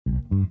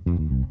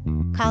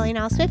Calling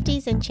all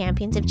Swifties and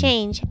champions of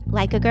change,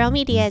 Like a Girl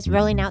Media is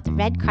rolling out the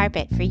red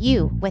carpet for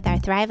you with our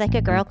Thrive Like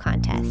a Girl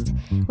contest.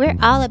 We're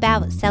all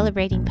about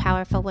celebrating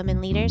powerful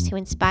women leaders who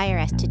inspire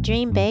us to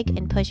dream big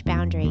and push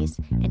boundaries.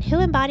 And who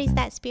embodies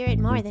that spirit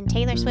more than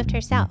Taylor Swift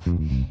herself?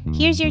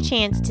 Here's your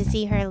chance to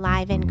see her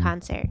live in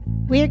concert.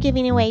 We're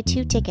giving away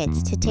 2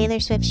 tickets to Taylor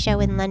Swift's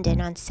show in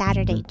London on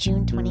Saturday,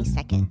 June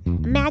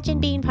 22nd. Imagine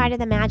being part of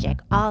the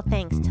magic, all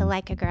thanks to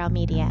Like a Girl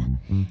Media.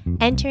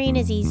 Entering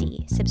is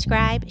easy.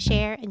 Subscribe,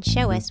 share, and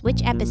show us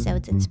which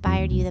episodes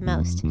inspired you the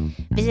most.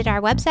 Visit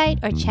our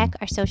website or check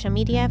our social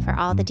media for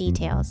all the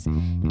details.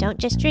 Don't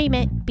just dream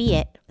it, be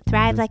it.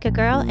 Thrive like a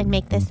girl and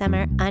make this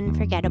summer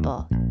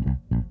unforgettable.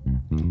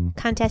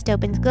 Contest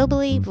opens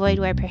globally, void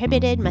where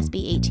prohibited, must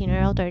be 18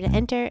 or older to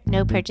enter,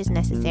 no purchase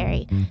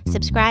necessary.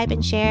 Subscribe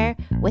and share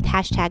with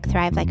hashtag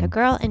Thrive Like a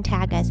Girl and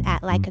tag us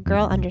at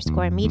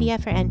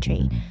likeagirl_media for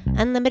entry.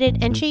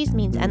 Unlimited entries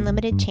means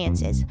unlimited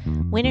chances.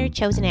 Winner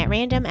chosen at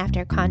random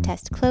after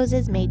contest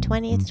closes May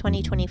 20th,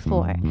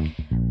 2024.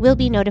 Will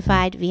be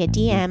notified via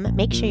DM.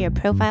 Make sure your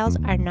profiles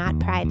are not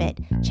private.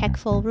 Check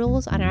full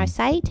rules on our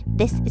site.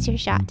 This is your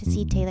shot to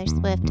see Taylor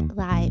Swift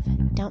live.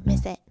 Don't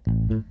miss it.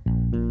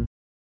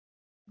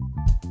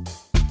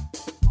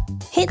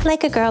 Hit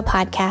Like a Girl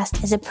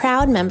podcast is a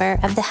proud member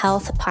of the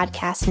Health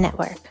Podcast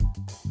Network.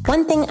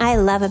 One thing I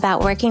love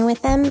about working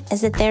with them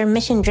is that they're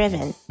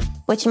mission-driven,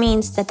 which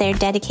means that they're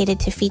dedicated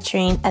to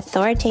featuring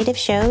authoritative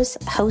shows,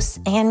 hosts,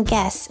 and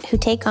guests who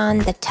take on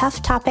the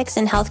tough topics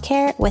in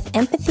healthcare with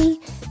empathy,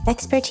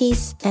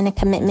 expertise, and a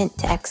commitment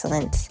to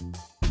excellence.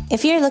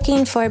 If you're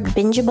looking for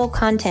bingeable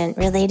content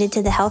related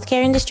to the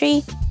healthcare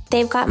industry,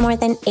 they've got more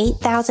than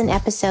 8,000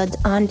 episodes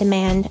on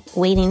demand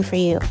waiting for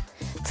you.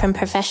 From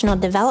professional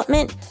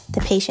development,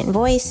 the patient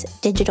voice,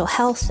 digital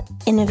health,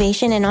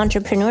 innovation and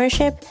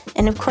entrepreneurship,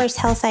 and of course,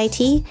 health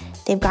IT,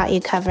 they've got you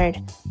covered.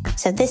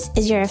 So this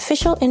is your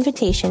official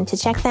invitation to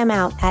check them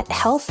out at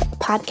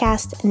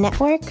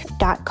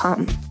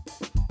healthpodcastnetwork.com.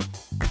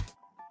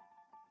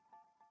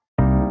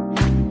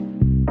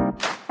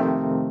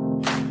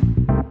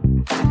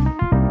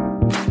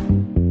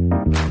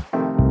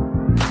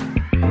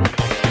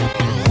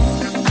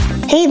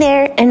 Hey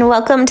there, and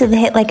welcome to the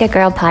Hit Like a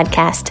Girl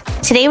podcast.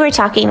 Today we're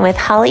talking with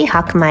Holly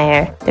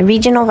Hockemeier, the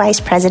Regional Vice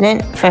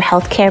President for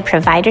Healthcare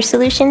Provider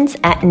Solutions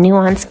at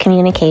Nuance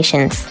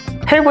Communications.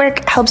 Her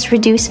work helps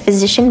reduce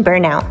physician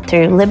burnout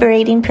through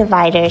liberating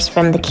providers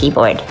from the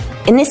keyboard.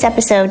 In this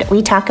episode,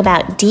 we talk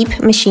about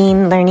deep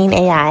machine learning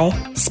AI,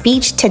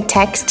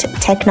 speech-to-text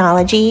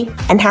technology,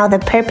 and how the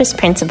purpose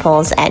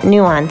principles at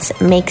Nuance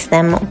makes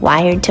them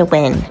wired to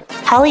win.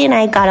 Holly and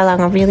I got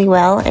along really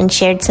well and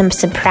shared some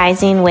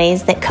surprising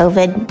ways that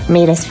COVID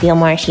made us feel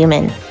more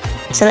human.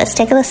 So let's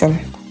take a listen.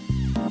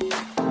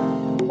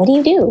 What do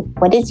you do?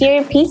 What is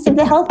your piece of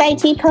the health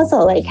IT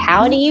puzzle? Like,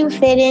 how do you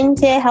fit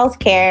into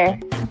healthcare,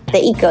 the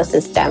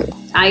ecosystem?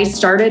 I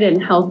started in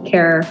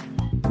healthcare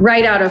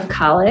right out of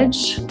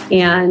college,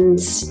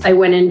 and I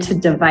went into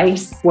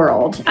device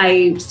world.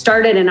 I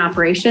started in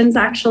operations,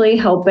 actually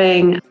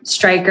helping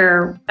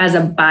Stryker as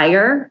a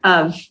buyer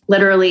of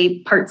literally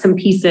parts and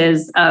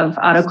pieces of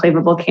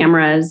autoclavable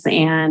cameras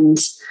and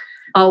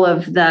all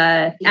of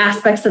the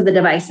aspects of the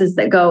devices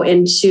that go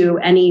into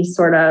any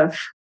sort of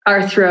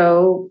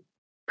arthro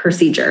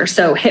procedure.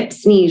 So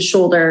hips, knees,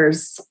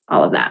 shoulders,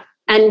 all of that.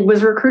 And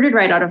was recruited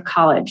right out of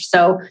college.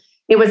 So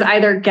it was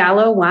either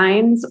Gallo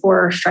Wines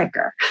or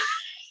Stryker.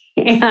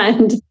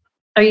 And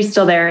are you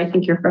still there? I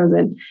think you're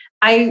frozen.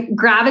 I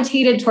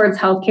gravitated towards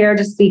healthcare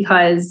just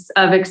because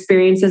of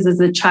experiences as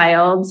a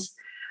child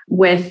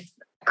with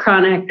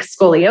chronic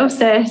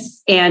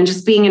scoliosis and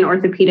just being in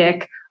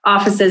orthopedic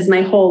offices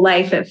my whole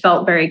life. It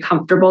felt very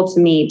comfortable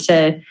to me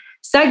to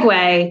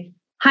segue.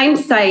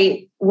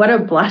 Hindsight, what a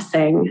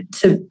blessing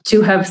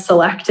to have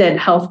selected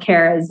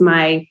healthcare as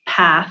my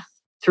path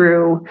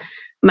through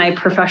my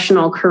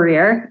professional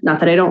career. Not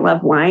that I don't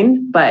love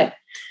wine, but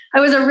it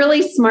was a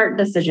really smart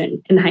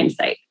decision in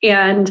hindsight.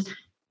 And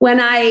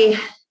when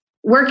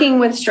working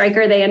with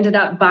Stryker, they ended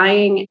up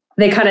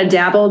they kind of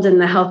dabbled in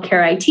the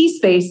healthcare IT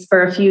space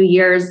for a few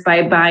years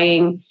by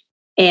buying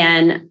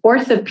an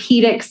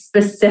orthopedic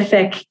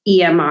specific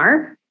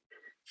EMR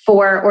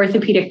for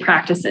orthopedic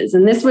practices.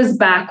 And this was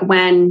back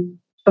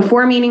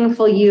before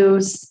meaningful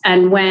use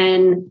and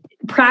when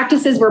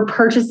practices were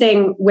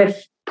purchasing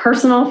with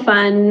personal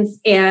funds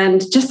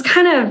and just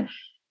kind of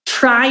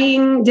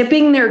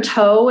dipping their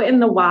toe in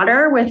the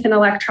water with an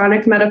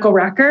electronic medical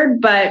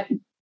record, but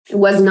it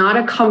was not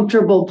a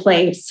comfortable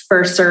place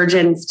for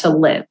surgeons to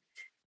live.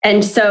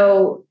 And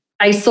so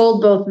I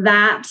sold both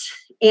that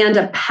and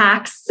a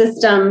PACS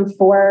system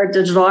for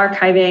digital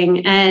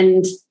archiving.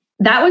 And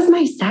that was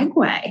my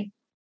segue.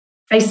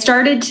 I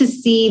started to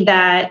see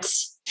that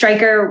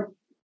Stryker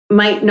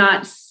might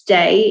not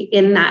stay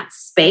in that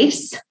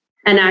space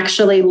and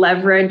actually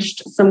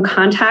leveraged some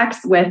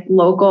contacts with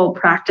local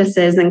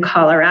practices in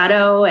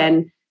Colorado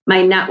and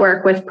my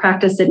network with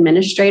practice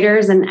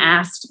administrators and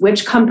asked,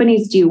 which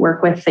companies do you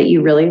work with that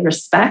you really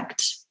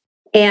respect?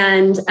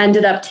 And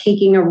ended up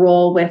taking a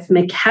role with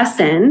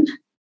McKesson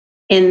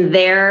in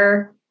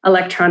their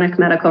electronic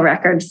medical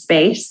record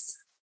space.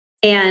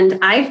 And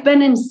I've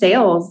been in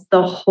sales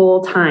the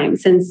whole time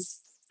since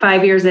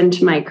 5 years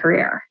into my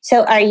career.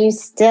 So are you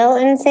still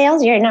in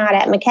sales? You're not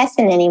at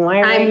McKesson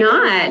anymore. I'm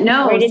not.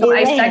 No. So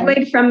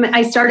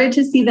I started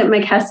to see that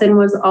McKesson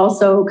was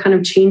also kind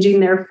of changing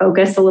their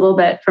focus a little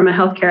bit from a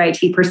healthcare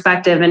IT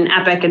perspective, and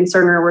Epic and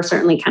Cerner were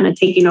certainly kind of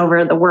taking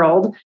over the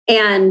world.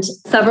 And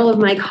several of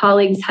my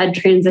colleagues had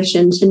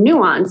transitioned to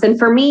Nuance. And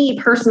for me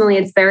personally,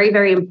 it's very,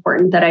 very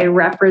important that I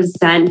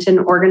represent an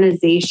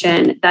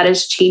organization that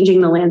is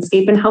changing the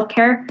landscape in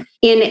healthcare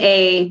in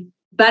a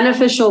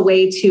beneficial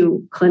way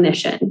to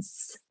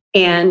clinicians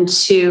and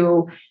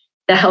to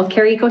the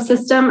healthcare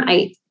ecosystem.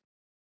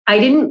 I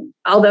didn't,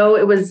 although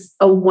it was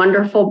a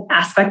wonderful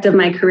aspect of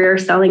my career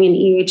selling in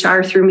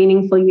EHR through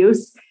meaningful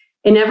use,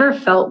 it never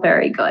felt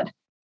very good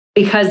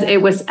because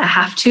it was a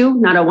have to,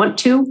 not a want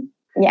to.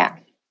 Yeah.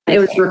 It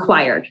was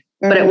required,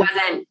 but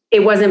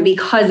it wasn't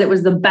because it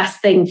was the best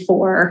thing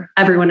for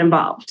everyone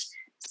involved.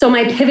 So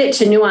my pivot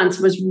to Nuance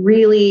was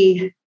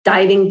really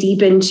diving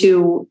deep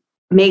into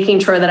making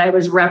sure that I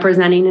was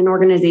representing an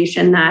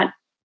organization that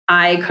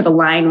I could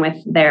align with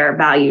their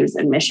values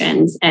and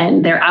missions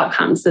and their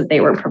outcomes that they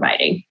were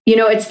providing. You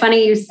know, it's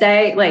funny you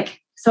say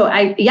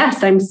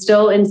I'm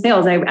still in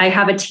sales. I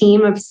have a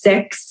team of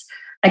 6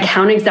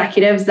 account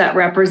executives that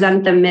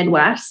represent the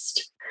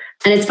Midwest.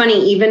 And it's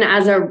funny, even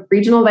as a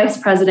regional vice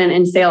president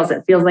in sales,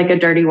 it feels like a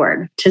dirty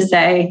word to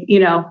say,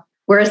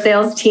 we're a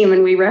sales team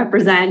and we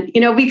represent,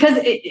 because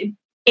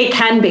it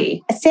can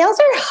be. Sales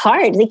are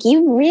hard. Like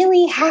you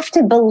really have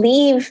to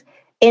believe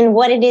in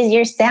what it is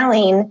you're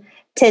selling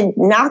to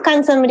knock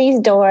on somebody's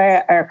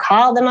door or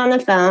call them on the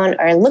phone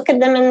or look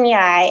at them in the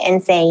eye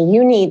and say,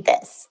 you need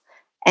this.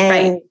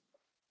 And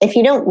if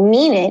you don't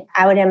mean it,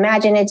 I would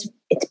imagine it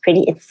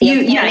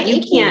feels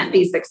you can't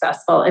be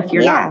successful if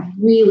you're not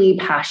really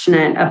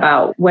passionate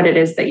about what it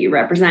is that you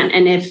represent.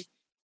 And if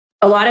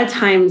a lot of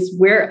times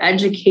we're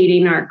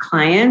educating our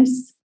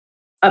clients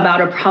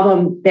about a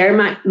problem, they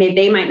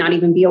might not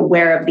even be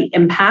aware of the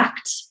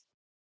impact.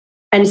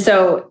 And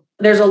so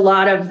there's a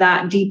lot of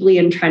that deeply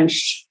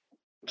entrenched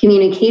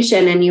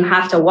communication, and you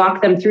have to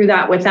walk them through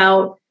that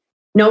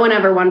no one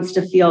ever wants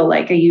to feel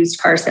like a used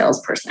car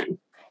salesperson,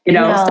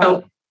 No.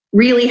 So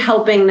really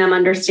helping them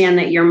understand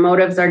that your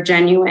motives are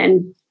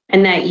genuine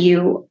and that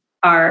you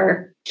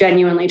are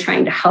genuinely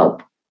trying to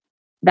help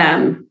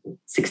them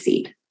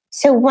succeed.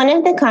 So one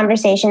of the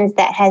conversations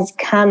that has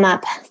come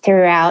up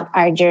throughout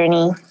our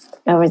journey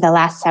over the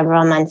last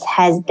several months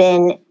has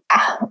been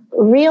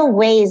real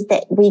ways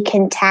that we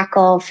can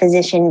tackle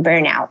physician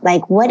burnout.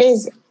 Like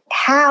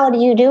how do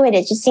you do it?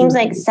 It just seems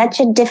like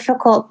such a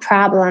difficult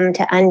problem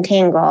to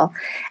untangle.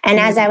 And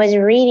as I was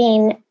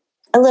reading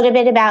a little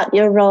bit about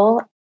your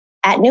role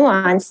at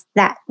Nuance,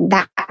 that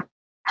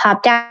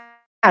popped out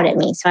at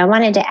me. So I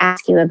wanted to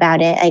ask you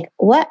about it. Like,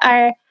 what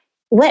are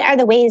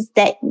the ways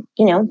that,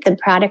 the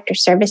product or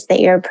service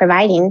that you're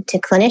providing to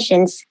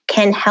clinicians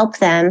can help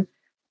them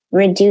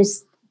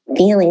reduce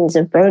feelings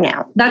of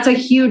burnout? That's a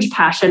huge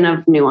passion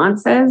of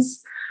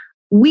Nuance's.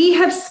 We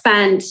have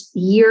spent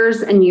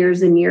years and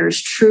years and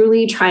years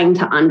truly trying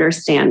to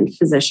understand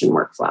physician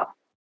workflow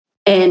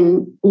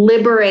and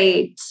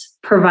liberate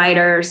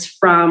providers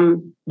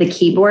from the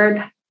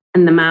keyboard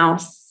and the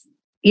mouse.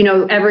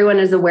 Everyone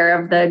is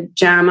aware of the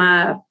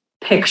JAMA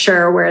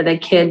picture where the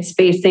kid's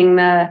facing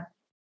the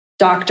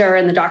doctor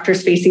and the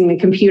doctor's facing the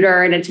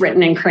computer and it's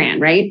written in crayon,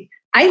 right?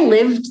 I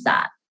lived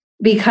that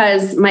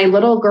because my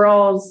little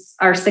girls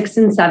are 6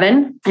 and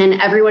 7 and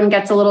everyone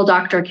gets a little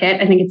doctor kit.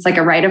 I think it's like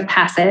a rite of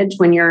passage.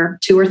 When you're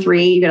 2 or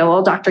 3, you get a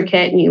little doctor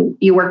kit and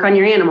you work on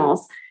your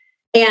animals.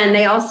 And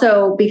they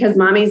also, because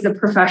mommy's a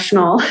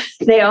professional,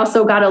 they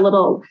also got a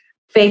little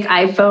fake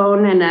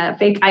iPhone and a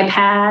fake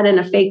iPad and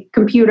a fake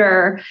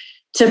computer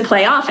to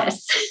play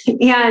Office.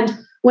 And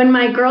when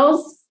my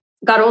girls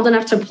got old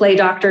enough to play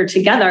doctor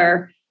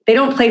together, they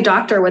don't play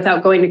doctor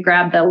without going to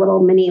grab the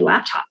little mini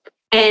laptop.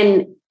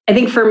 And I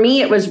think for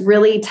me, it was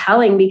really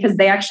telling because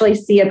they actually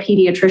see a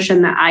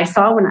pediatrician that I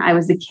saw when I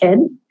was a kid.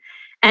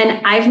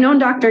 And I've known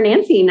Dr.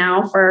 Nancy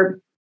now for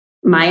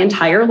my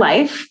entire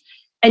life.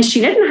 And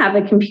she didn't have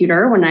a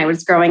computer when I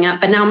was growing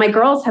up. But now my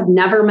girls have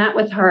never met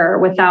with her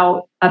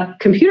without a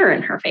computer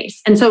in her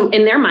face. And so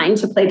in their mind,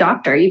 to play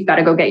doctor, you've got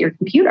to go get your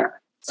computer.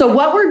 So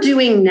what we're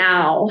doing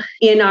now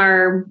in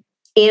our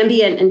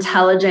ambient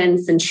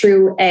intelligence and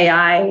true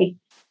AI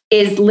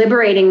is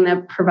liberating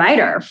the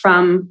provider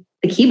from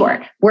the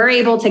keyboard. We're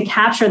able to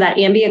capture that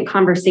ambient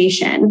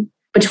conversation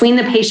between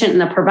the patient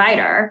and the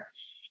provider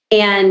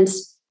and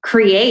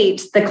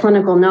create the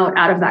clinical note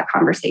out of that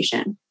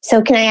conversation.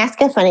 So can I ask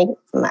a funny,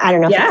 I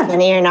don't know if it's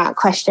funny or not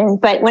question,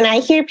 but when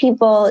I hear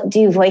people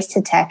do voice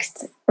to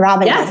text,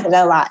 Robin does it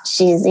a lot.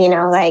 She's,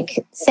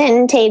 like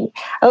send tape.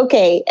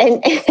 Okay.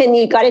 And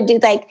you got to do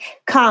like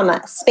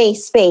comma,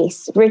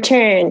 space,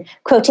 return,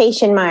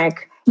 quotation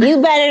mark.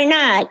 You better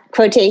not,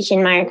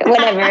 quotation mark,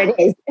 whatever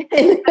it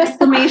is.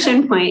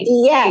 Exclamation point.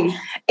 Yeah.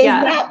 Is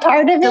that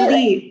part of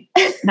it?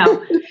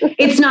 No,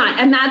 it's not.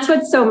 And that's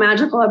what's so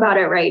magical about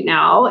it right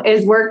now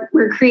is we're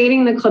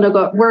creating the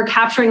clinical, we're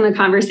capturing the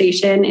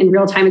conversation in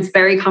real time. It's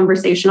very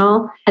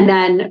conversational. And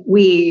then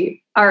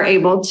we are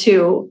able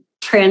to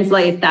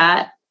translate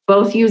that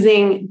both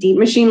using deep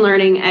machine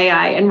learning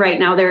AI. And right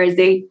now there is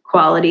a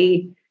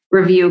quality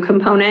review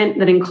component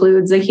that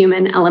includes a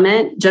human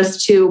element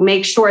just to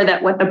make sure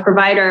that what the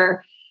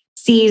provider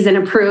sees and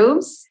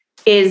approves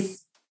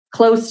is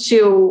close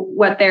to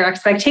what their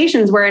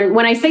expectations were. And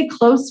when I say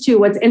close to,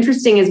 what's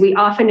interesting is we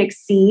often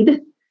exceed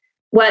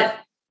what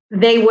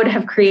they would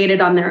have created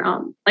on their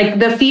own. Like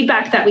the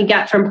feedback that we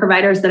get from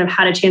providers that have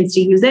had a chance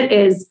to use it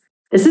is,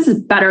 this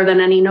is better than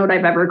any note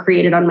I've ever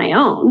created on my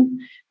own.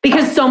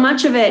 Because so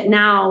much of it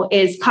now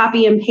is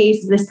copy and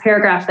paste this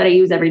paragraph that I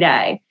use every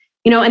day.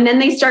 And then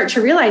they start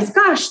to realize,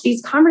 gosh,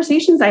 these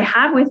conversations I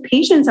have with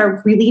patients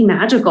are really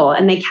magical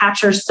and they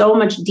capture so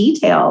much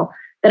detail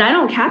that I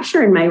don't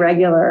capture in my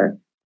regular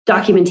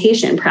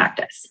documentation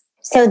practice.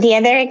 So the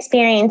other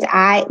experience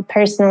I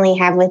personally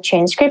have with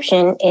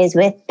transcription is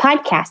with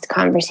podcast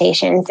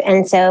conversations.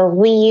 And so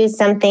we use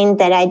something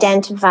that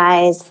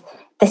identifies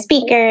the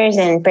speakers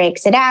and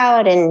breaks it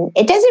out, and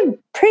it does a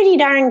pretty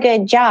darn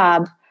good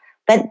job.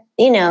 But,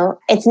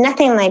 it's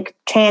nothing like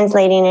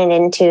translating it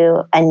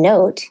into a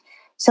note.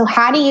 So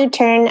how do you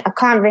turn a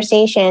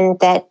conversation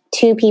that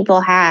two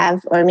people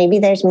have, or maybe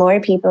there's more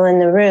people in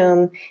the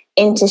room,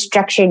 into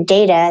structured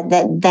data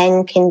that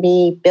then can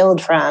be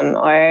built from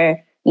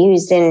or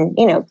used in,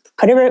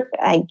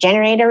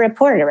 generate a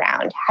report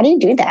around? How do you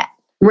do that?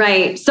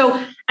 Right. So,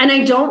 and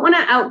I don't want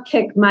to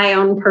outkick my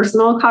own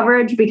personal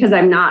coverage because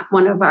I'm not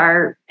one of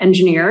our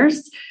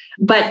engineers,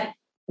 but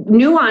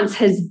Nuance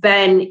has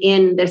been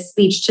in the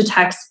speech to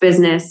text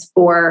business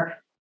for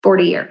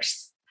 40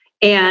 years.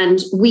 And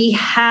we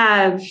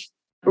have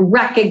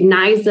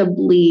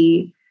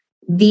recognizably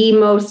the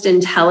most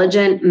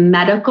intelligent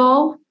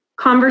medical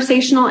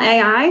conversational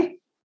AI,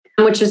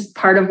 which is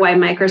part of why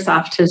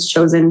Microsoft has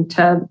chosen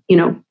to,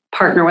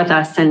 partner with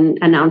us and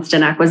announced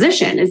an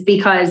acquisition, is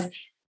because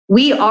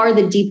we are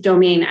the deep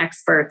domain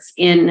experts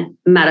in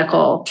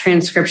medical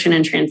transcription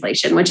and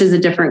translation, which is a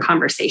different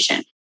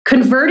conversation.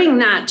 Converting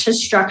that to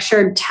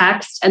structured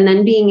text and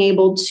then being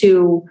able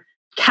to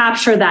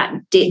capture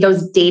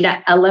those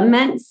data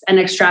elements and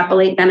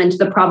extrapolate them into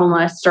the problem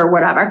list or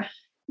whatever,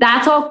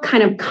 that's all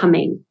kind of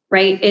coming,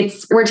 right?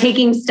 We're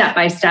taking step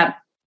by step,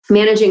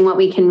 managing what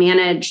we can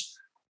manage,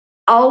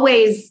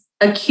 always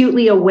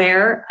acutely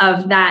aware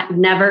of that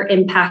never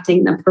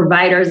impacting the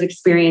provider's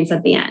experience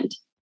at the end.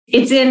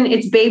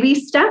 It's baby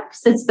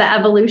steps. It's the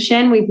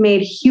evolution. We've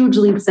made huge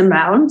leaps and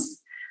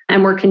bounds,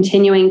 and we're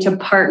continuing to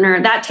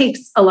partner. That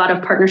takes a lot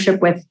of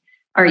partnership with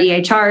our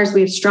EHRs.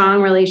 We have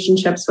strong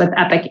relationships with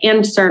Epic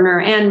and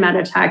Cerner and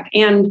Meditech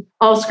and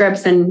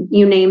Allscripts, and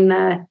you name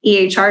the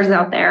EHRs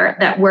out there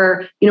that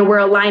we're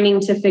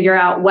aligning to figure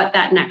out what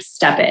that next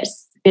step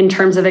is in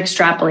terms of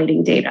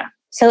extrapolating data.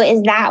 So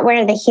is that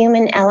where the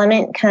human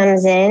element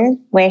comes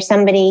in, where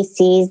somebody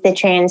sees the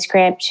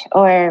transcript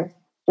or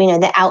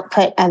the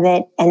output of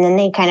it, and then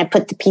they kind of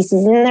put the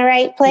pieces in the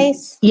right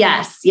place?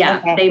 Yes. Yeah.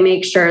 Okay. They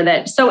make sure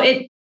that,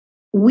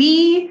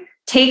 we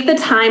take the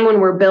time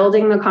when we're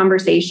building the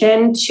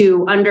conversation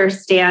to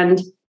understand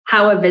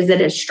how a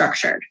visit is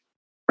structured,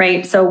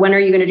 right? So when are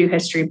you going to do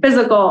history,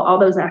 physical, all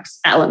those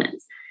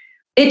elements.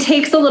 It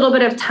takes a little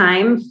bit of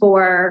time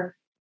for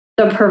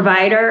the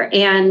provider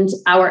and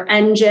our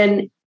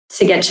engine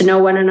to get to know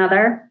one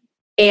another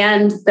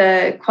and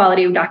the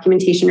quality of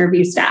documentation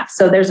review staff.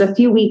 So there's a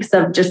few weeks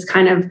of just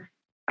kind of,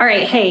 all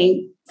right,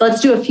 hey, let's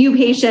do a few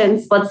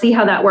patients. Let's see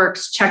how that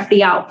works. Check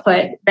the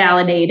output,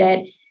 validate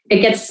it. It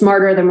gets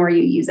smarter the more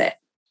you use it.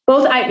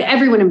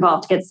 Everyone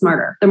involved gets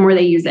smarter the more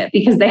they use it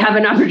because they have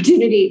an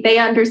opportunity. They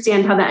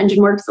understand how the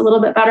engine works a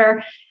little bit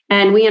better,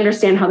 and we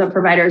understand how the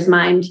provider's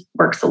mind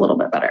works a little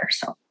bit better.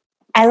 So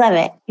I love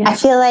it. Yeah. I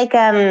feel like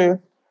I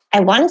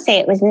want to say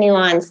it was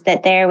Nuance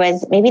that there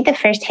was maybe the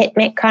first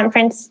HITMIC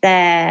conference,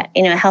 the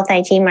health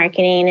IT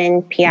marketing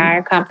and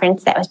PR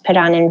conference that was put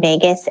on in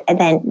Vegas, and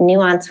then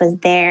Nuance was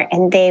there,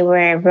 and they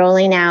were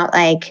rolling out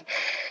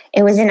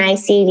it was an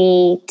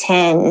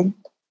ICD-10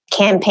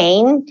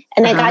 campaign,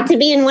 and I got to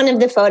be in one of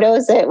the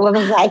photos that was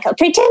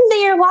pretend that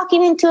you're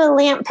walking into a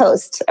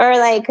lamppost, or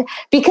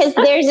because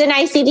there's an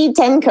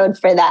ICD-10 code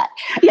for that.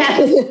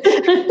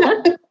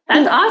 Yes.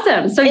 That's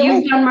awesome. So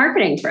you've done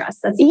marketing for us.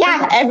 That's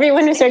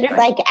everyone was sort of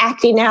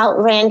acting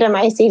out random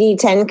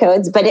ICD-10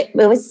 codes, but it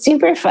was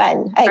super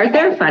fun. Are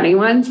there funny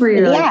ones where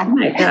you're oh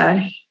my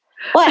gosh?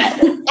 Well, I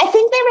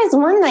think there was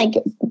one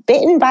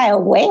bitten by a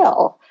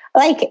whale.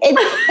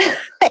 It's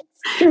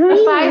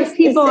 5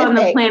 people on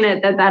the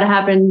planet that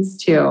happens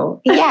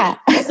to. Yeah.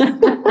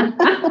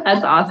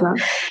 That's awesome.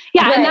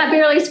 Yeah. And that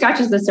barely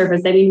scratches the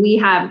surface. I mean,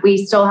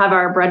 we still have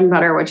our bread and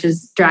butter, which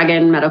is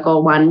Dragon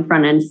Medical One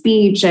front end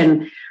speech.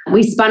 And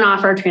we spun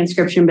off our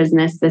transcription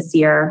business this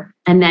year.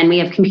 And then we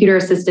have computer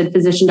assisted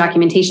physician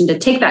documentation to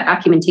take that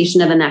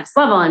documentation to the next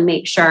level and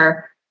make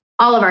sure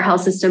all of our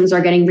health systems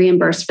are getting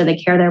reimbursed for the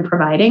care they're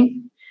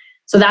providing.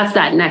 So that's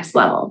that next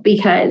level,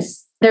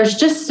 because There's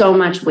just so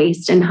much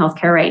waste in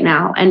healthcare right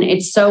now. And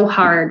it's so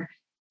hard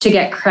to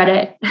get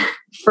credit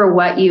for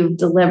what you've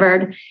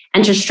delivered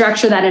and to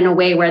structure that in a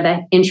way where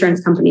the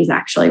insurance companies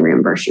actually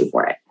reimburse you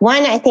for it.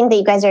 One, I think that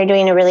you guys are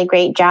doing a really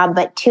great job,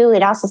 but two,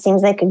 it also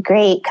seems like a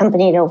great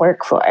company to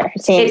work for.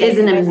 It is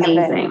an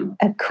amazing,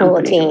 a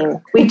cool team.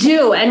 We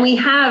do. And we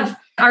have,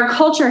 our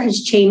culture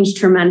has changed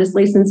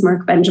tremendously since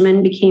Mark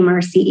Benjamin became our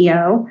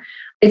CEO.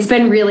 It's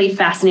been really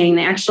fascinating.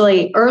 They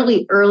actually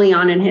early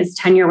on in his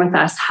tenure with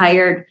us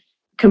hired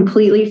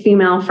completely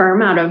female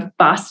firm out of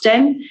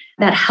Boston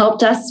that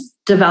helped us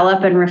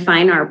develop and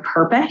refine our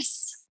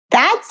purpose.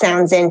 That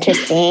sounds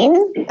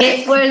interesting.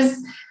 It was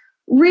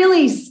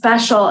really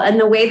special. And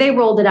the way they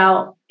rolled it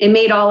out, it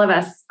made all of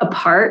us a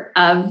part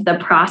of the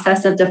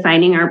process of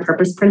defining our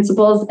purpose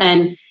principles.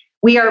 And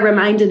we are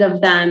reminded of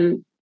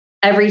them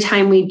every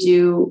time we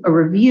do a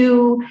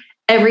review,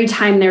 every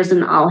time there's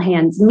an all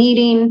hands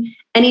meeting,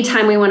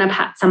 anytime we want to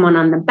pat someone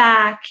on the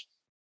back.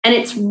 And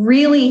it's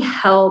really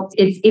helped.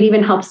 It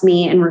even helps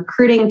me in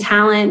recruiting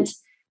talent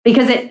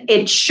because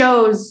it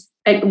shows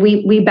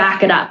we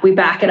back it up. We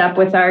back it up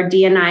with our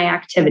D&I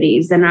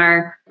activities and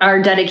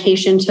our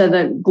dedication to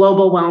the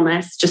global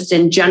wellness, just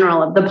in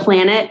general of the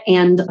planet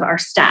and our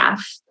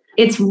staff.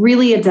 It's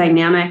really a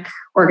dynamic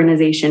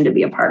organization to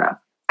be a part of.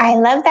 I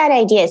love that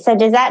idea. So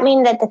does that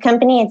mean that the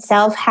company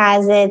itself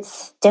has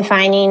its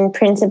defining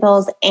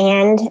principles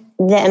and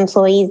the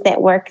employees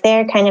that work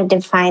there kind of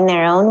define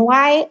their own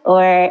why?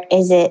 Or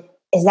is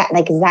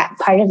that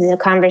part of the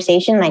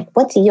conversation? Like,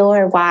 what's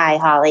your why,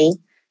 Holly?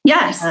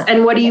 Yes.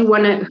 And what do you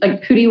want to,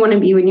 like, who do you want to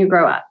be when you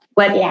grow up?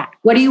 What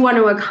do you want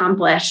to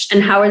accomplish?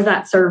 And how is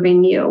that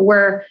serving you?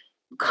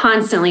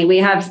 We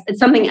have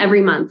something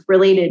every month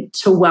related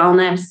to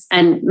wellness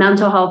and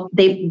mental health.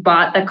 They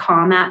bought the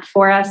Calm app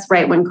for us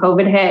right when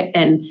COVID hit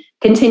and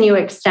continue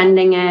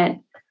extending it,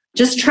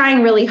 just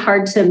trying really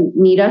hard to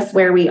meet us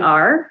where we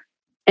are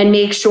and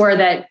make sure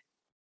that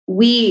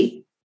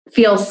we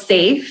feel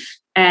safe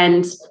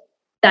and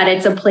that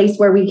it's a place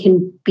where we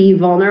can be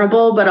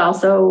vulnerable, but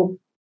also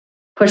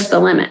push the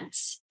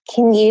limits.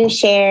 Can you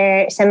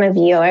share some of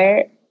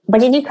your,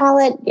 what did you call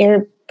it?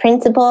 Your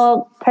purpose?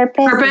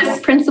 Purpose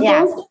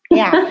principles?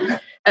 Yeah.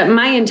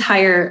 My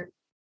entire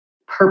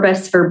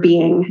purpose for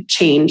being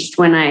changed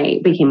when I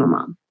became a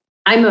mom.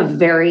 I'm a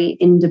very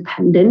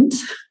independent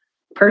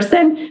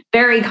person,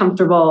 very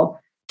comfortable,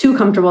 too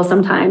comfortable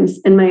sometimes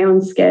in my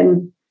own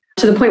skin,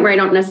 to the point where I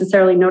don't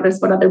necessarily notice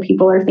what other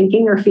people are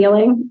thinking or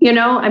feeling.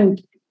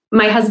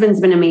 My husband's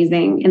been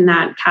amazing in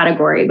that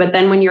category. But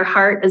then when your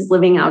heart is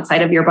living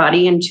outside of your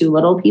body and two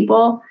little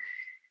people,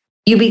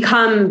 you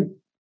become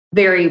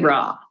very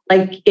raw.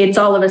 Like, it's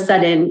all of a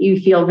sudden you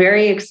feel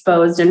very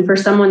exposed. And for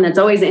someone that's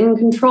always in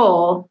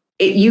control,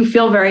 you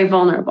feel very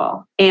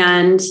vulnerable.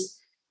 And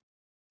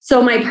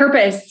so my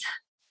purpose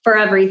for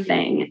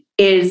everything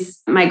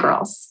is my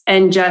girls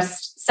and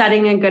just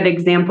setting a good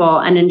example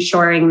and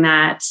ensuring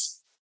that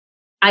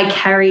I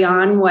carry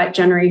on what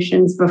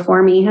generations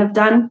before me have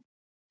done.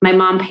 My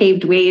mom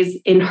paved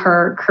ways in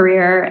her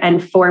career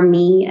and for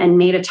me and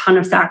made a ton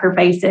of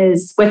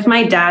sacrifices with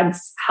my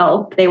dad's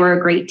help. They were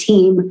a great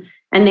team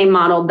and they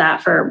modeled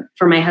that for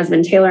my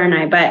husband, Taylor, and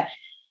I. But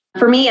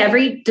for me,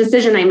 every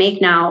decision I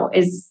make now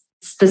is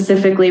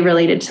specifically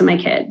related to my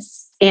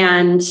kids.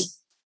 And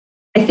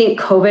I think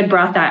COVID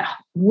brought that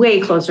way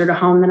closer to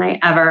home than I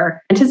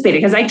ever anticipated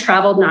because I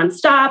traveled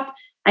nonstop.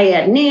 I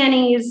had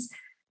nannies.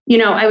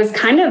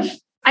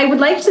 I would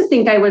like to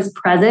think I was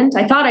present.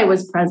 I thought I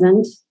was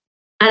present.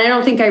 And I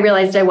don't think I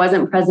realized I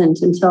wasn't present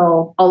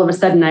until all of a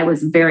sudden I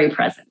was very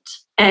present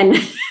and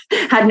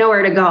had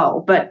nowhere to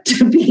go but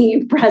to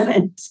be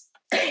present.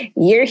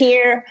 You're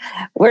here.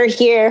 We're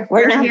here.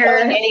 We're not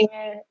going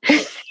anywhere.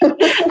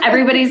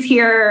 Everybody's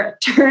here.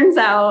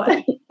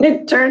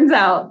 It turns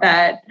out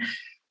that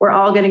we're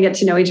all going to get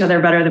to know each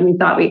other better than we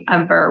thought we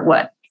ever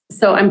would.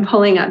 So I'm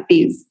pulling up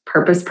these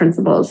purpose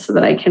principles so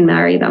that I can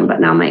marry them.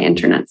 But now my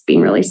internet's being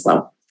really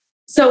slow.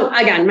 So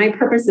again, my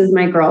purpose is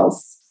my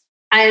girls.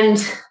 And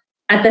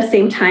at the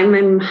same time,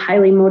 I'm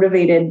highly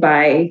motivated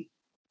by,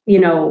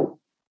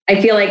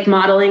 I feel like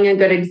modeling a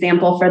good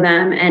example for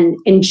them and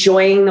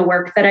enjoying the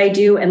work that I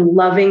do and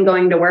loving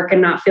going to work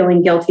and not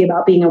feeling guilty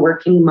about being a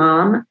working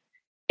mom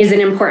is an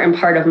important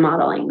part of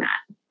modeling that.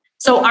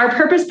 So our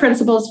purpose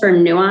principles for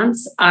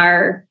Nuance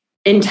are: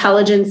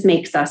 intelligence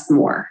makes us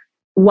more,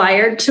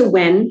 wired to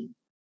win,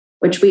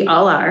 which we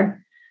all are,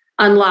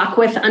 unlock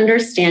with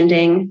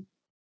understanding,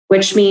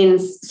 which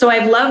means, so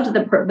I've loved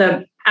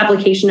the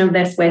application of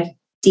this with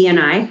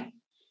D&I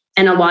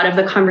and a lot of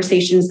the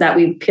conversations that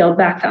we've peeled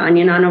back the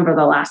onion on over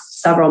the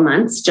last several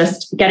months,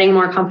 just getting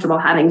more comfortable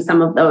having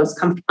some of those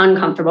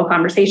uncomfortable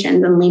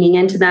conversations and leaning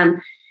into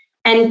them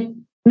and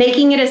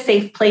making it a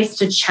safe place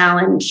to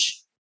challenge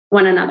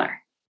one another.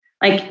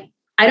 Like,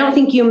 I don't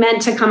think you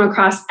meant to come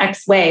across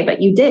X way,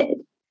 but you did.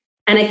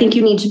 And I think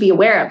you need to be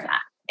aware of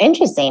that.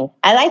 Interesting.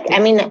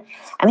 I'm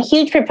a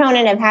huge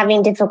proponent of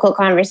having difficult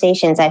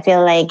conversations. I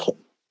feel like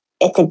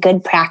it's a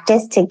good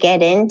practice to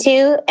get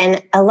into.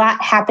 And a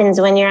lot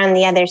happens when you're on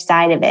the other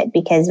side of it,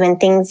 because when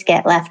things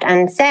get left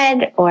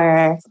unsaid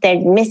or they're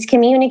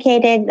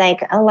miscommunicated,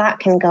 like a lot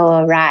can go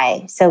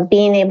awry. So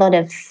being able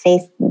to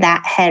face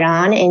that head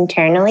on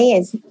internally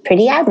is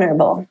pretty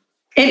admirable.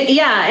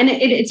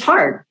 It's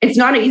hard. It's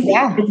not easy.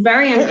 Yeah. It's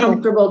very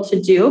uncomfortable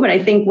to do. But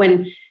I think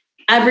when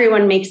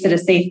everyone makes it a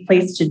safe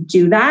place to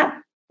do that,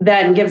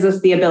 then gives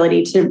us the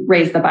ability to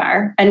raise the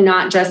bar and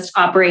not just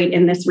operate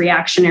in this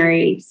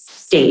reactionary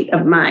state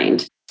of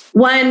mind.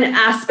 One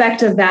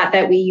aspect of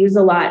that we use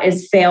a lot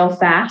is fail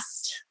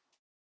fast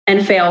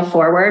and fail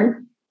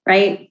forward,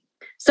 right?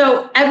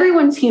 So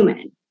everyone's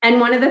human. And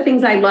one of the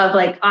things I love,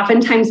 like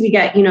oftentimes we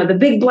get, the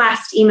big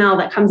blast email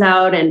that comes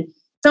out and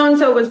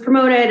so-and-so was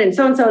promoted and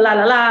so-and-so la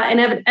la la. And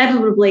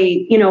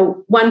inevitably,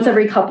 once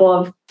every couple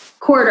of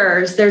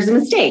quarters, there's a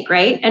mistake,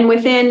 right? And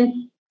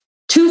within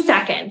 2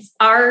 seconds,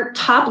 our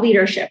top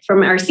leadership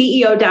from our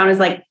CEO down is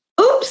like,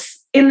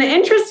 oops, in the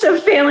interest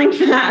of failing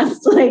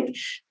fast, like,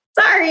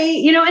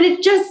 sorry, and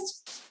it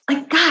just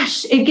like,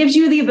 gosh, it gives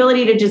you the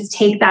ability to just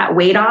take that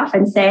weight off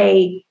and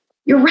say,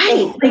 you're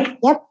right. Like,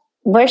 yep,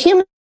 we're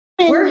human.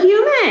 We're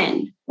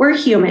human. We're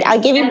human.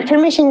 I'll give you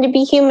permission to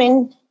be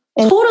human.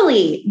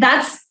 Totally.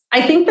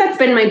 I think that's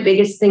been my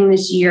biggest thing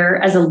this year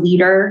as a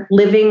leader,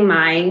 living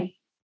my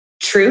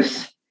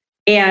truth.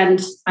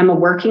 And I'm a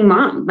working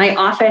mom. My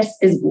office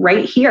is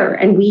right here.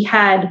 And we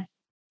had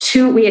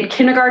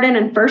kindergarten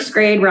and first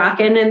grade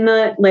rocking in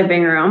the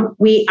living room.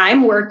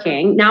 I'm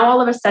working. Now,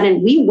 all of a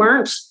sudden, we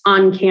weren't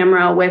on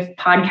camera with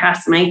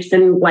podcast mics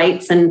and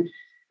lights and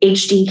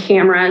HD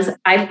cameras.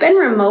 I've been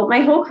remote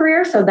my whole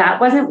career, so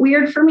that wasn't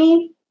weird for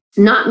me.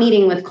 Not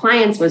meeting with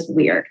clients was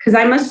weird because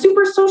I'm a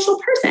super social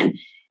person.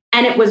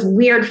 And it was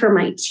weird for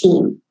my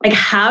team. Like,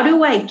 how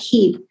do I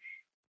keep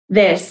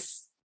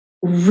this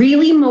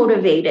really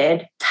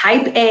motivated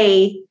type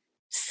A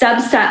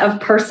subset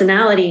of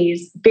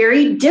personalities,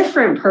 very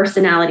different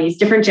personalities,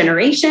 different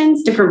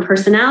generations, different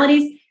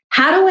personalities?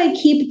 How do I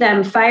keep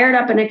them fired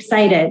up and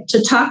excited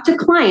to talk to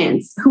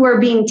clients who are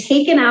being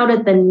taken out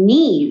at the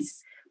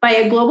knees by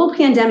a global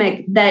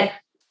pandemic that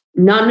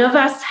none of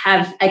us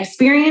have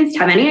experienced,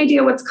 have any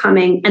idea what's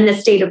coming, and the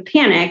state of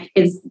panic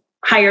is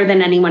higher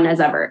than anyone has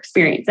ever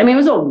experienced? I mean, it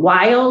was a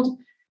wild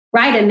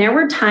ride. And there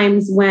were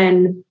times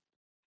when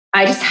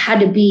I just had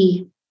to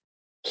be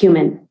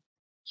human.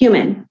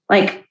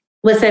 Like,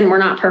 listen, we're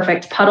not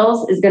perfect.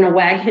 Puddles is going to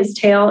wag his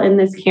tail in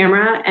this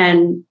camera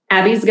and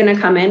Abby's going to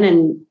come in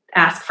and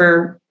ask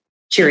for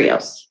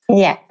Cheerios.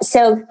 Yeah.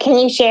 So can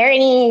you share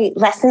any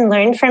lesson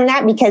learned from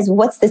that? Because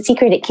what's the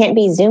secret? It can't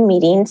be Zoom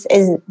meetings.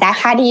 Is that,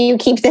 how do you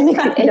keep them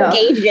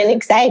engaged and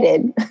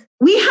excited?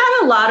 We had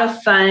a lot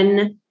of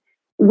fun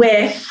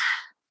with,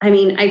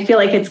 I feel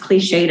like it's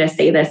cliche to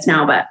say this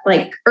now, but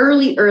like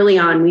early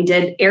on, we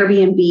did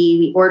Airbnb,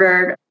 we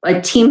ordered a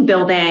team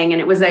building,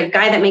 and it was a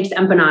guy that makes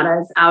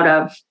empanadas out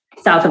of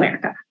South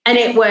America. And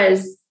it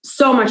was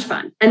so much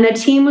fun. And the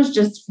team was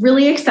just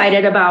really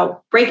excited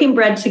about breaking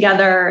bread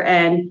together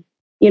and,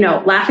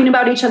 laughing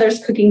about each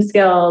other's cooking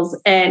skills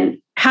and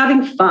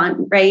having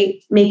fun,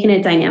 right? Making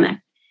it dynamic.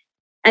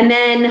 And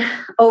then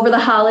over the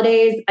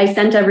holidays, I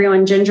sent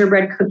everyone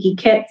gingerbread cookie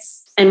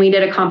kits and we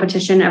did a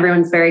competition.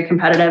 Everyone's very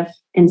competitive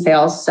in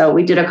sales. So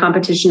we did a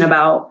competition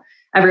about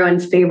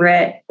everyone's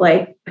favorite,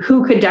 like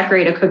who could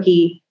decorate a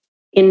cookie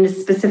in a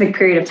specific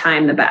period of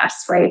time the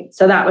best, right?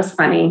 So that was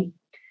funny.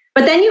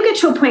 But then you get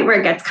to a point where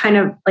it gets kind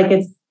of like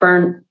it's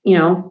burnt,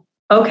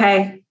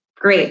 okay,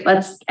 great,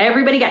 let's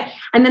everybody get.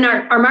 And then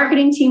our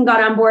marketing team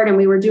got on board and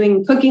we were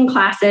doing cooking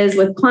classes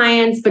with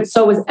clients, but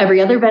so was every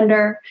other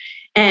vendor,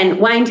 and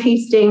wine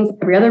tastings,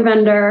 every other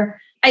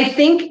vendor. I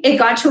think it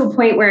got to a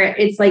point where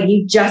it's like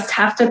you just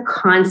have to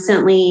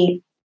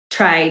constantly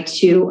try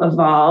to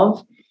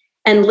evolve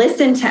and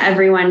listen to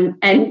everyone.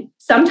 And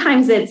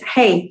sometimes it's,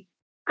 hey,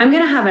 I'm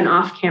going to have an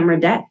off-camera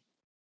day.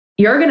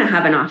 You're going to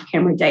have an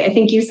off-camera day. I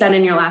think you said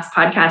in your last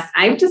podcast,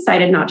 I've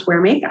decided not to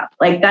wear makeup.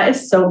 Like, that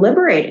is so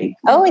liberating.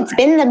 Oh, it's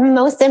been the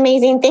most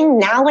amazing thing.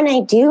 Now when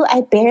I do,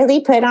 I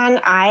barely put on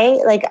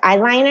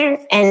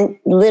eyeliner and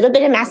a little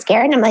bit of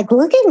mascara. And I'm like,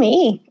 look at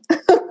me.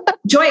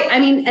 Joy.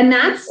 And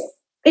that's,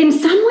 in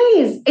some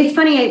ways, it's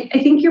funny.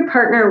 I think your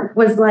partner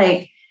was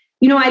like,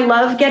 I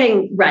love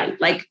getting ready.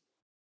 Like,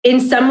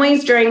 in some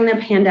ways during the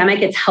pandemic,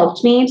 it's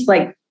helped me to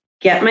like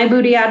get my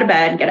booty out of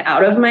bed, get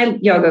out of my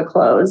yoga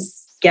clothes,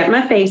 get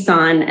my face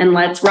on, and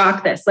let's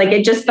rock this. Like,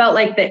 it just felt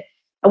like that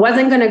I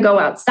wasn't going to go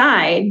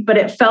outside, but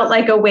it felt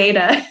like a way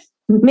to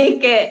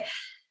make it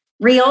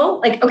real.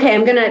 Like, okay,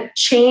 I'm going to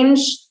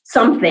change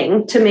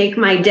something to make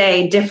my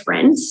day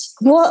different.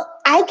 Well,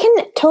 I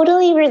can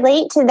totally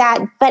relate to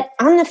that. But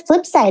on the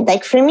flip side,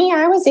 like for me,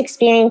 I was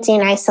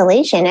experiencing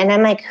isolation and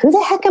I'm like, who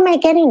the heck am I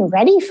getting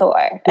ready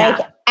for? Yeah.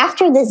 Like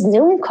after this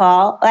Zoom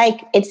call,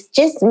 like it's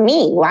just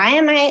me. Why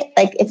am I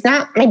like, it's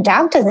not, my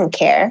dog doesn't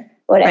care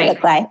what I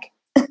look like.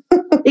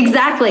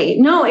 Exactly.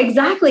 No,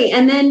 exactly.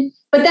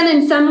 But then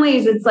in some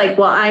ways it's like,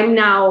 well, I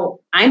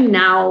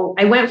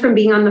went from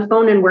being on the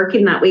phone and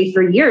working that way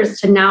for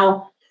years to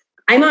now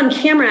I'm on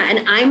camera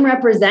and I'm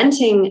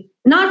representing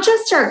not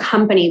just our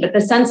company, but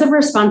the sense of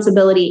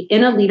responsibility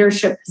in a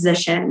leadership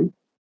position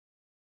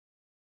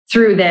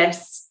through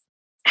this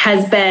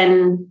has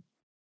been,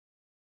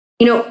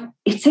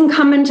 it's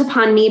incumbent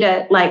upon me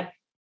to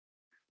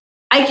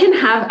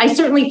I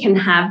certainly can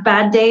have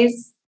bad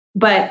days,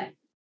 but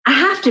I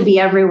have to be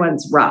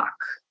everyone's rock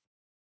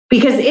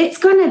because it's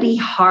going to be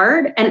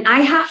hard. And I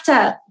have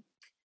to,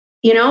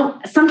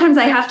 sometimes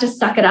I have to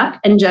suck it up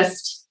and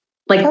just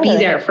be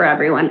there for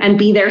everyone and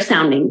be their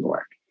sounding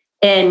board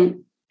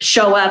and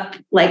show up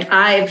like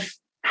I've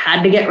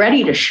had to get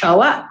ready to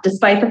show up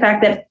despite the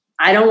fact that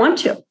I don't want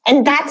to.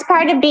 And that's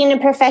part of being a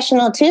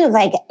professional too.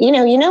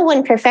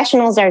 When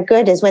professionals are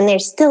good is when they're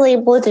still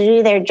able to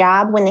do their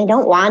job when they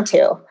don't want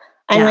to.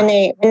 And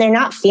when they're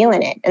not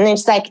feeling it. And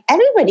it's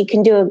everybody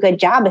can do a good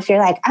job if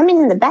you're I'm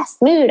in the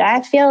best mood.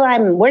 I feel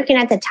I'm working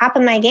at the top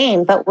of my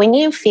game. But when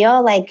you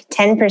feel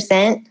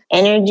 10%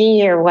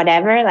 energy or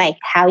whatever,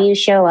 how you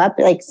show up,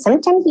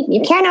 sometimes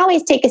you can't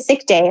always take a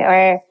sick day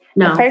or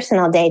a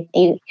personal day.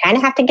 You kind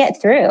of have to get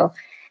through.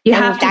 You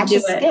have to do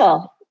it.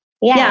 Skill.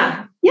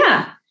 Yeah.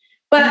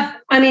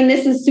 But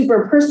this is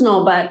super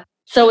personal, but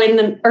so in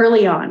the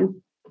early on,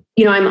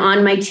 I'm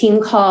on my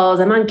team calls,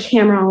 I'm on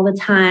camera all the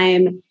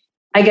time.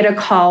 I get a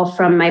call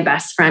from my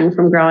best friend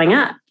from growing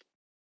up,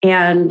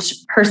 and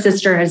her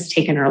sister has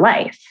taken her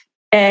life.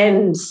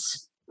 And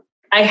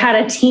I had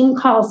a team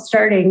call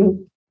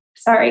starting,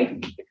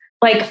 5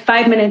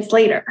 minutes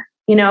later,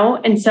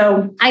 And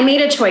so I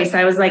made a choice.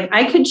 I was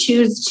I could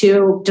choose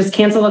to just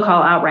cancel the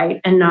call outright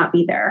and not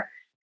be there.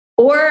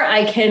 Or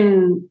I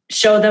can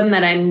show them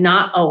that I'm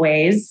not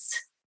always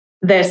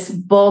this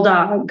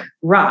bulldog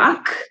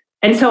rock.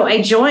 And so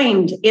I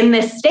joined in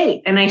this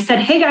state and I said,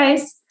 hey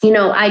guys,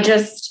 I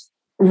just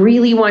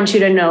really want you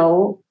to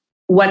know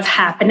what's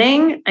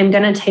happening. I'm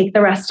going to take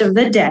the rest of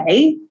the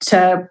day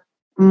to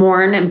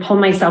mourn and pull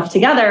myself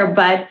together.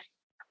 But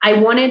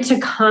I wanted to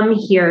come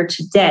here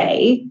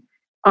today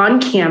on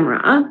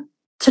camera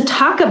to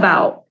talk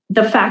about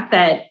the fact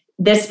that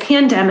this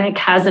pandemic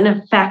has an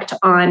effect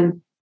on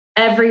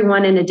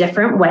everyone in a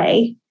different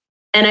way.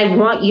 And I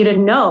want you to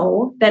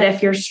know that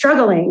if you're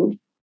struggling,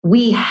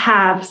 we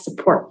have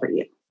support for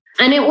you.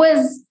 And it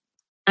was,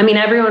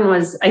 everyone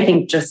was, I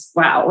think, just,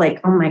 wow,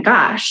 oh my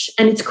gosh.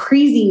 And it's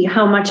crazy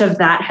how much of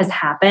that has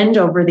happened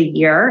over the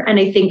year. And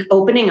I think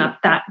opening up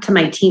that to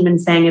my team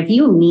and saying, if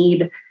you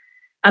need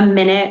a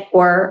minute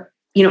or,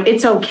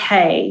 it's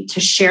okay to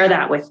share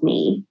that with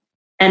me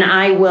and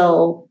I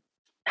will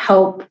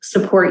help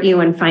support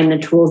you and find the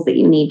tools that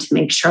you need to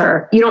make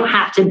sure you don't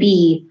have to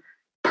be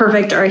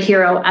perfect or a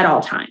hero at all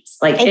times.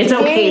 It's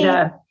okay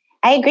to...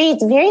 I agree.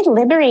 It's very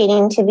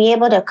liberating to be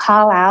able to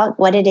call out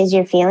what it is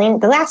you're feeling.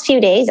 The last few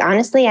days,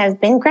 honestly,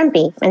 I've been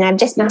grumpy and I've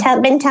just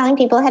been telling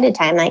people ahead of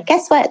time,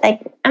 guess what?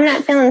 I'm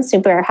not feeling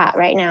super hot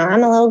right now.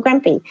 I'm a little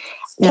grumpy.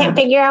 Can't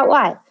figure out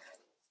why.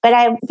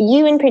 But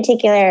you in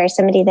particular are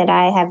somebody that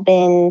I have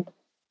been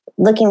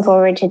looking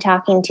forward to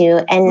talking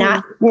to, and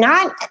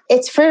not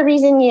it's for a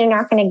reason you're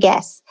not going to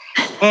guess.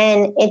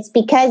 And it's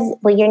because,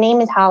 your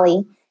name is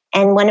Holly,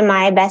 and one of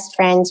my best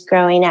friends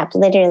growing up,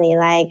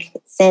 literally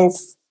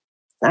since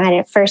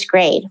first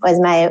grade was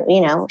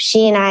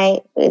she and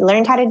I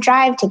learned how to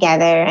drive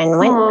together and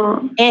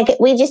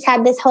we just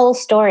had this whole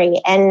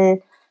story.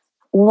 And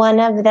one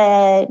of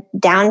the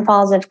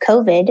downfalls of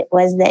COVID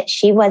was that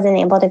she wasn't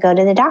able to go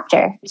to the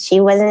doctor. She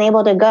wasn't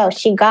able to go.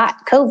 She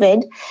got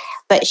COVID,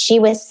 but she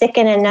was sick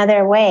in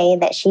another way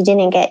that she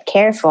didn't get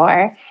care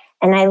for.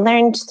 And I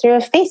learned through a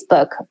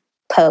Facebook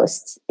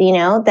post,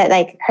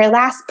 that her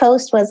last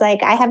post was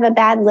I have a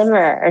bad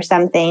liver or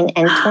something.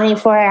 And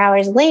 24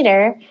 hours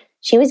later,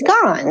 she was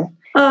gone.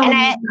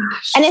 And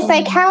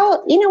it's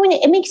how, when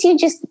it makes you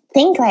just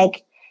think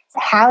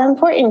how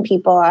important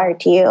people are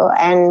to you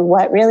and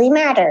what really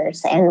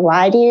matters. And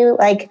why do you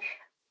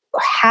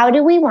how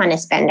do we want to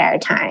spend our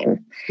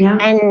time? Yeah.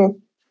 And,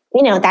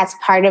 that's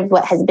part of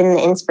what has been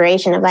the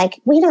inspiration of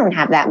we don't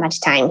have that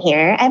much time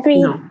here.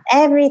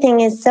 Everything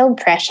is so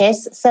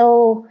precious.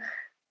 So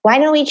why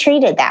don't we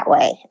treat it that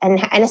way? And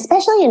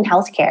especially in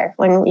healthcare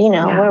when,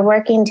 we're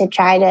working to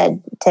try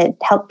to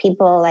help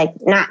people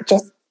not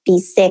just be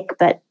sick,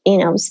 but,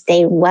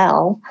 stay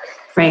well.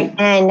 Right.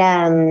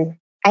 And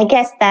I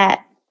guess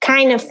that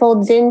kind of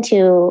folds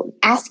into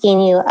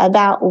asking you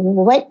about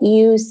what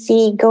you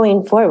see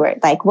going forward.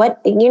 What,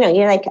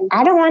 you're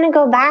I don't want to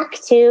go back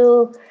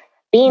to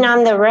being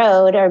on the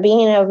road or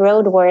being a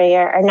road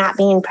warrior or not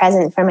being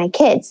present for my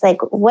kids.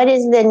 What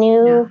is the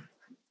new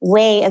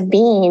way of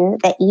being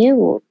that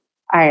you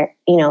are,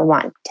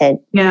 want to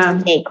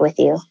take with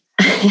you?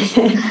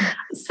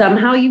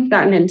 Somehow you've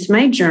gotten into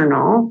my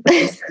journal.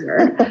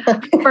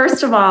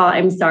 First of all,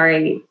 I'm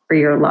sorry for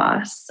your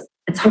loss.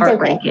 It's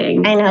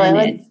heartbreaking. Okay. I know it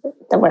was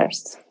the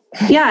worst.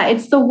 Yeah,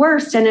 it's the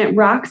worst. And it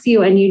rocks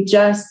you. And you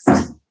just,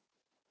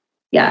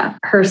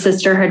 her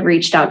sister had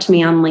reached out to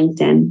me on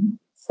LinkedIn.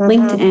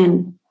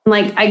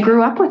 I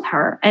grew up with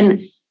her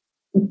and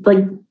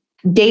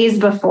days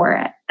before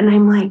it. And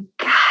I'm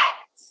God,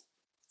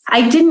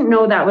 I didn't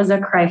know that was a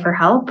cry for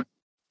help.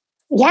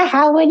 Yeah,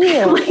 how would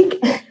you?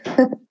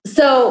 So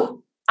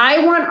So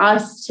I want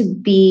us to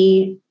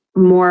be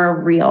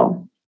more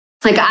real.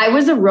 Like I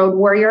was a road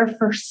warrior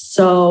for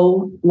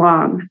so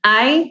long.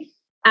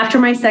 After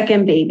my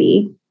second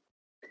baby,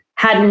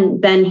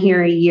 hadn't been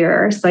here a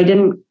year, so I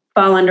didn't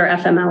fall under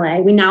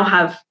FMLA. We now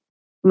have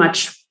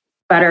much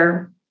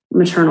better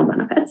maternal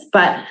benefits,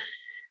 but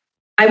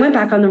I went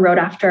back on the road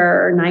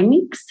after 9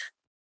 weeks.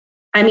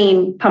 I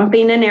mean,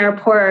 pumping in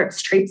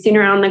airports, traipsing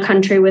around the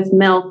country with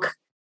milk,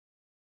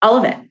 all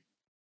of it.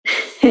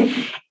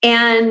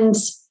 And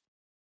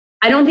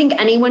I don't think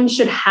anyone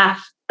should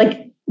have,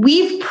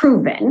 we've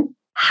proven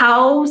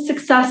how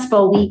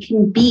successful we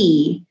can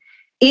be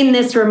in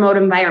this remote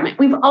environment.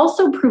 We've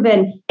also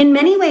proven in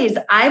many ways,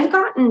 I've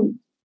gotten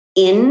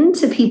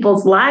into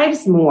people's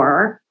lives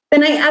more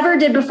than I ever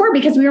did before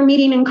because we were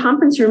meeting in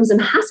conference rooms and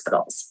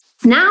hospitals.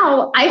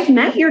 Now I've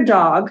met your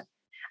dog.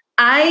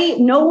 I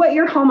know what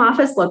your home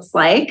office looks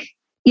like.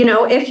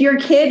 If your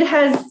kid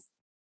has,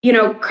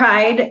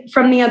 cried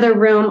from the other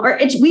room, I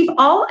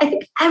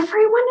think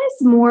everyone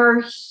is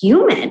more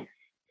human.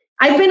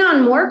 I've been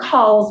on more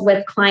calls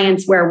with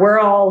clients where we're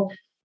all,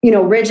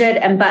 rigid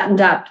and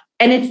buttoned up.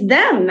 And it's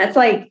them that's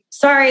like,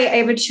 sorry, I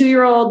have a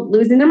 2-year-old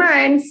losing their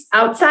minds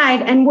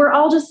outside. And we're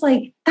all just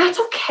like, that's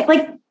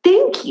okay.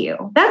 Thank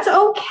you. That's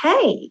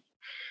okay.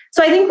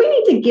 So I think we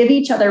need to give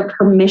each other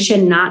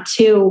permission not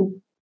to.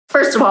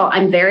 First of all,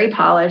 I'm very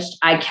polished.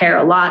 I care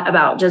a lot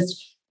about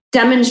just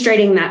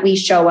demonstrating that we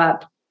show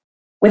up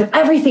with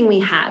everything we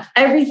have,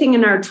 everything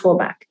in our tool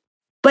bag.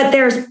 But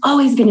there's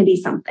always going to be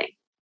something.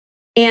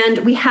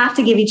 And we have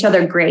to give each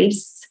other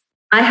grace.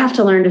 I have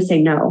to learn to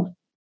say no.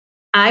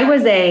 I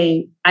was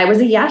a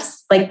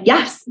yes,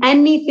 yes,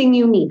 anything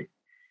you need.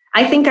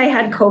 I think I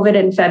had COVID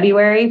in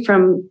February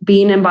from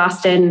being in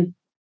Boston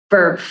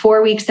for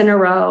 4 weeks in a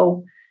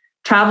row,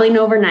 traveling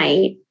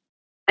overnight.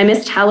 I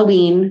missed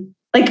Halloween.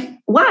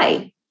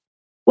 Why?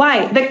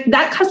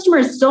 That customer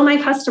is still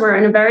my customer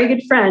and a very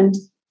good friend.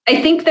 I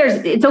think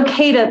it's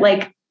okay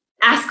to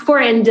ask for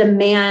and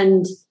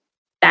demand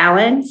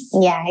balance.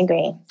 Yeah, I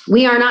agree.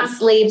 We are not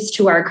slaves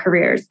to our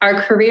careers.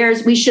 Our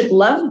careers, we should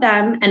love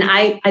them. And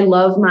I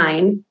love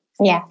mine.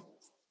 Yeah.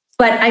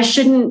 But I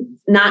shouldn't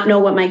not know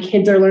what my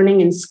kids are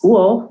learning in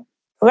school.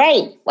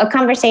 Right. A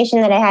conversation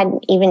that I had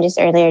even just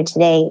earlier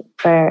today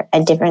for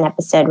a different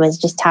episode was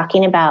just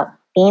talking about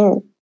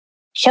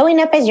showing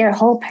up as your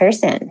whole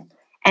person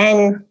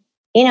and,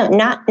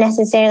 not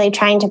necessarily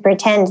trying to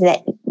pretend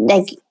that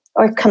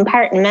or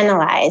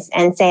compartmentalize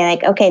and say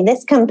okay,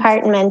 this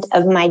compartment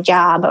of my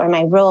job or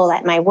my role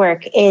at my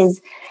work is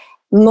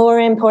more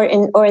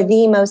important or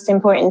the most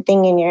important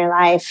thing in your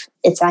life.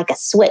 It's like a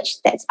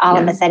switch that's all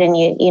of a sudden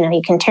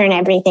you can turn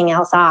everything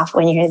else off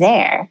when you're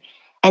there.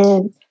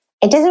 And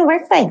it doesn't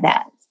work like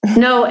that.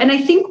 No. And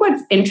I think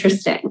what's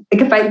interesting,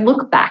 if I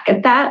look back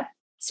at that,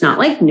 it's not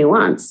like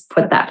Nuance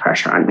put that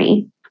pressure on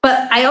me.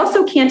 But I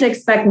also can't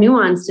expect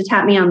Nuance to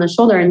tap me on the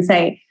shoulder and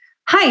say,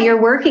 hi,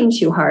 you're working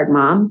too hard,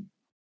 Mom.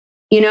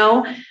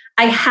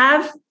 I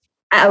have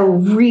a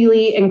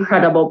really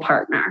incredible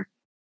partner.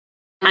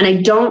 And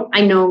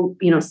I know,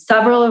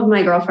 several of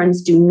my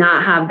girlfriends do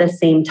not have the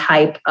same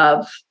type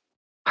of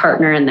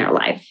partner in their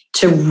life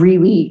to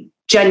really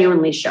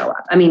genuinely show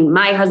up. I mean,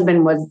 my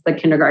husband was the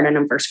kindergarten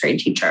and first grade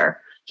teacher.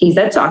 He's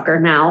at soccer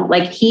now.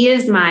 He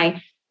is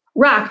my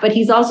rock, but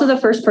he's also the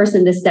first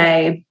person to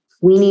say,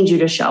 we need you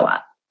to show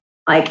up.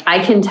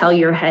 I can tell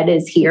your head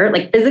is here.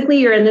 Physically,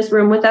 you're in this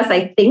room with us,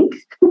 I think.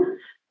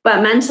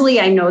 But mentally,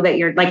 I know that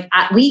you're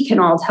we can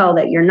all tell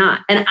that you're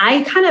not. And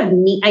I kind of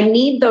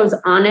need those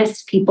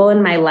honest people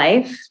in my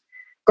life,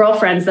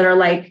 girlfriends that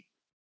are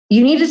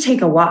you need to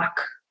take a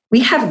walk.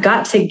 We have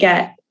got to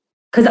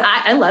because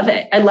I love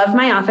it. I love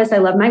my office. I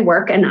love my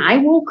work. And I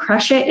will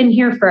crush it in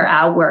here for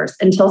hours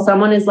until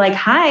someone is like,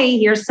 hi,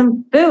 here's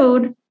some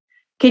food.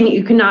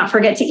 You cannot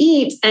forget to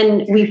eat.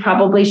 And we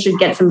probably should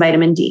get some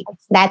vitamin D.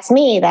 That's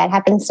me. That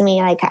happens to me.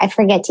 I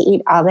forget to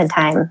eat all the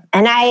time.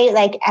 And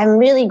I'm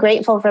really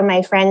grateful for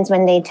my friends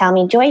when they tell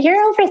me, Joy,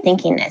 you're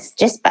overthinking this.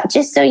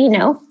 Just so you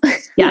know,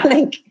 yeah,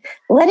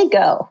 let it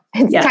go.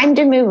 It's time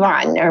to move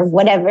on or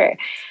whatever.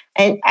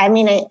 And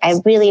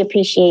I really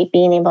appreciate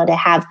being able to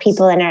have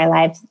people in our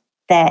lives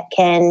that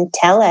can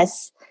tell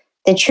us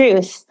the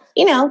truth,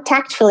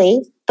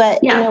 tactfully,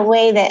 but in a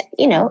way that,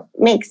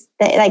 makes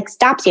that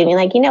stops you. And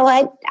you're you know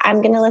what?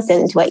 I'm going to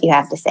listen to what you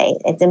have to say.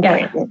 It's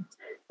important.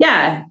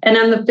 Yeah. And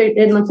on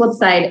the flip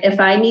side, if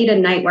I need a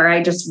night where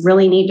I just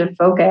really need to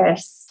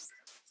focus,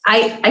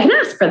 I can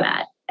ask for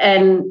that.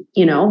 And,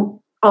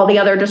 all the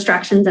other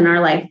distractions in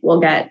our life will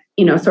get,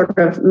 sort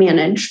of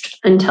managed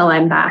until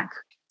I'm back.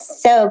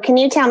 So can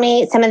you tell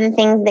me some of the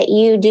things that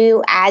you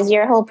do as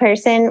your whole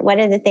person? What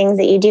are the things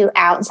that you do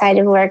outside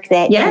of work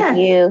that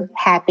make you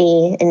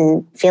happy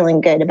and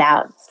feeling good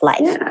about life?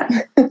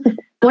 Yeah.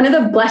 One of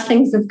the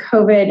blessings of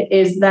COVID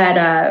is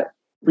that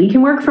we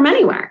can work from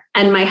anywhere.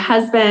 And my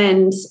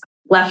husband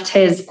left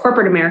his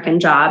corporate American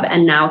job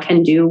and now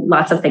can do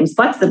lots of things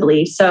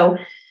flexibly. So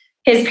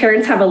his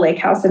parents have a lake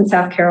house in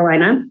South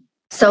Carolina.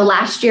 So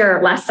last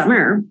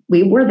summer,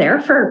 we were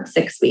there for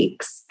 6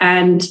 weeks.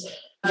 And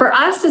For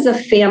us as a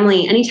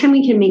family, anytime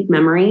we can make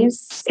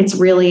memories, it's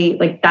really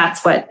like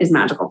that's what is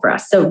magical for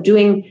us. So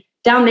doing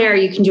down there,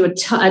 you can do a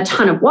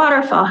ton of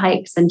waterfall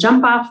hikes and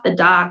jump off the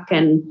dock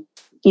and,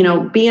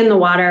 be in the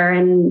water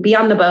and be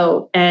on the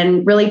boat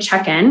and really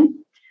check in.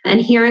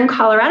 And here in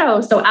Colorado,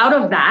 so out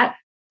of that,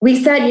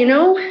 we said,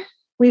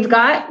 we've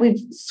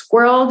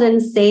squirreled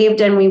and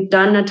saved and we've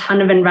done a ton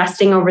of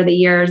investing over the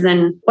years.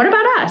 And what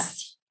about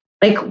us?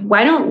 Like,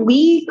 why don't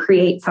we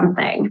create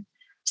something?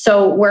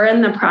 So we're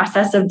in the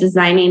process of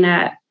designing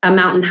a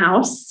mountain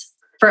house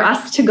for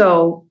us to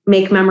go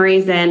make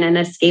memories in and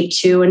escape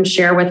to and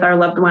share with our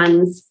loved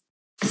ones.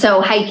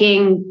 So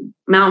hiking,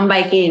 mountain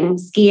biking,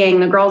 skiing,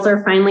 the girls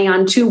are finally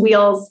on 2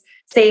 wheels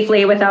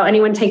safely without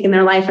anyone taking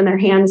their life in their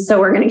hands. So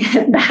we're going to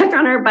get back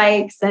on our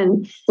bikes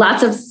and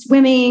lots of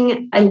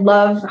swimming. I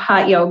love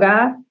hot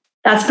yoga.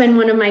 That's been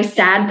one of my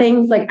sad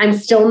things. Like, I'm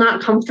still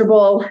not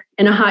comfortable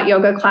in a hot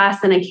yoga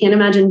class, and I can't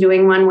imagine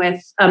doing one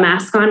with a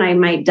mask on. I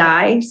might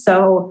die.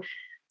 So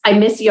I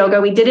miss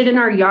yoga. We did it in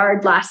our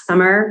yard last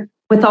summer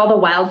with all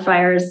the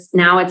wildfires.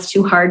 Now it's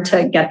too hard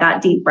to get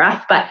that deep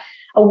breath, but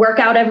a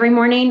workout every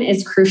morning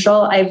is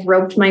crucial. I've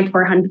roped my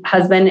poor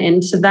husband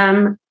into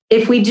them.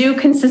 If we do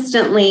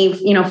consistently,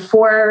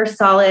 4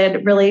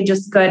 solid, really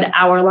just good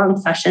hour-long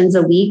sessions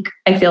a week,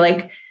 I feel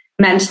like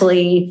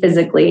mentally,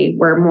 physically,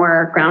 we're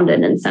more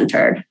grounded and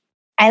centered.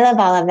 I love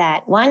all of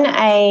that. One,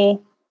 I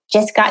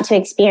just got to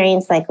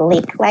experience like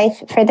lake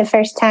life for the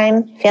first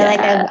time. I feel like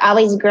I've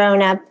always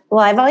grown up.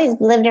 Well, I've always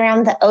lived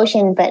around the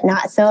ocean, but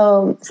not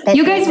so.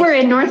 You guys were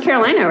in North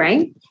Carolina,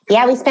 right?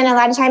 Yeah, we spent a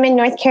lot of time in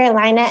North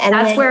Carolina. And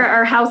that's where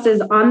our house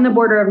is, on the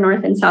border of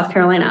North and South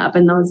Carolina, up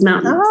in those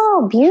mountains.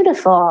 Oh,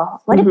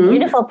 beautiful. What a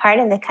beautiful part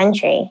of the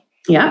country.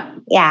 Yeah.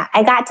 Yeah.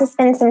 I got to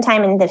spend some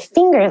time in the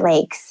Finger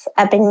Lakes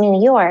up in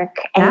New York.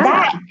 And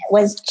that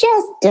was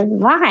just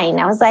divine.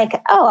 I was like,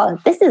 oh,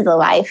 this is the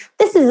life.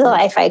 This is the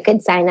life I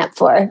could sign up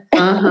for.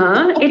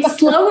 It's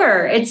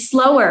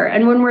slower.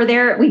 And when we're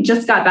there, we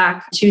just got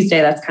back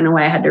Tuesday. That's kind of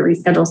why I had to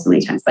reschedule so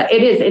many times. But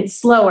it's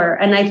slower.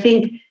 And I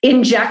think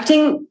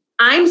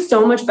I'm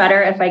so much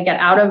better if I get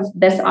out of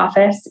this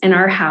office in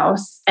our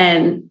house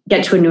and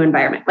get to a new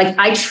environment. Like,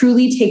 I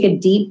truly take a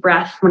deep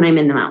breath when I'm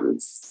in the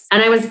mountains.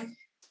 And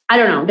I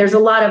don't know, there's a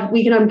lot of,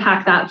 we can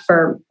unpack that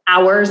for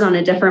hours on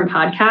a different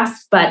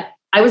podcast, but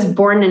I was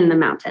born in the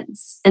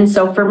mountains. And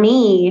so for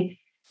me,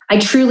 I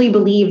truly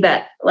believe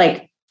that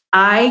like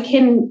I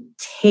can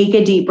take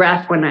a deep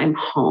breath when I'm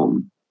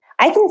home.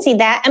 I can see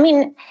that. I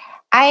mean,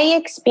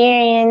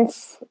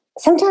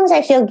 sometimes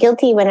I feel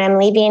guilty when I'm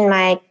leaving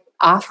my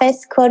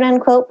office, quote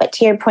unquote, but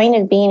to your point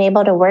of being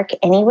able to work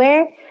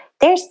anywhere,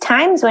 there's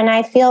times when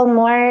I feel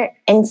more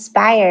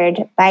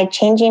inspired by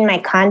changing my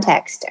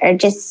context or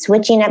just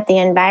switching up the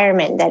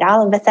environment, that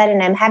all of a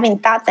sudden I'm having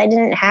thoughts I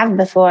didn't have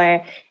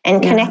before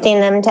and connecting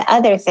them to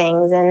other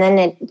things. And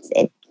then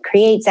it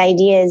creates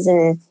ideas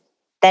and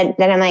that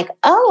I'm like,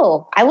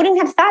 oh, I wouldn't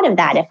have thought of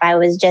that if I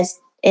was just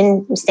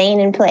staying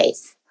in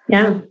place.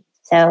 Yeah.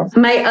 So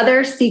my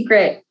other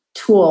secret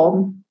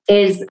tool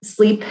is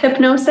sleep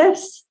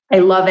hypnosis. I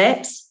love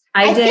it.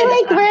 I feel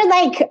like we're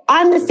like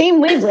on the same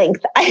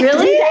wavelength.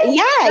 Really?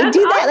 I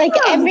do that like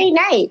every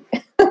night.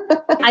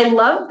 I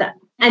love them.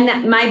 And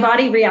that my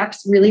body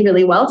reacts really,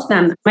 really well to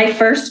them. My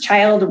first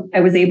child,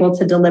 I was able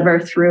to deliver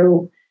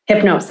through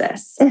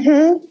hypnosis.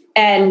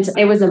 And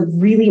it was a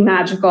really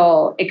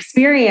magical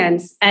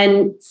experience.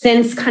 And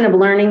since kind of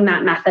learning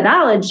that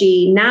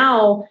methodology,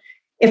 now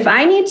if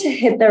I need to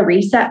hit the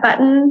reset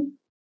button,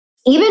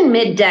 even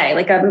midday,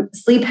 like a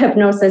sleep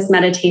hypnosis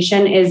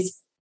meditation is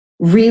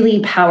really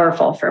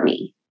powerful for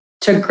me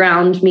to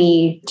ground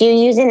me. Do you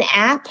use an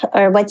app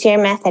or what's your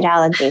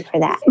methodology for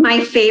that? My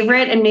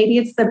favorite, and maybe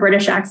it's the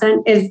British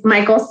accent, is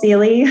Michael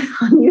Seeley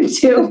on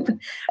YouTube.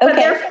 But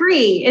they're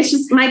free. It's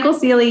just Michael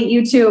Seeley,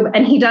 YouTube.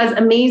 And he does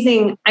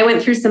amazing. I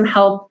went through some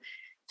health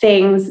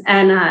things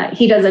and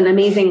he does an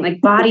amazing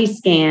like body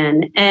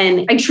scan.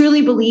 And I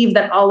truly believe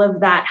that all of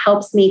that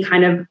helps me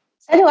kind of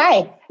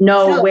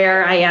know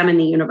where I am in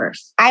the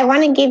universe. I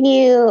want to give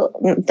you,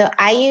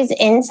 I use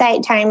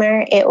Insight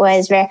Timer. It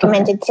was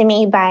recommended to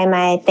me by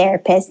my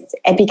therapist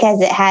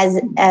because it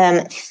has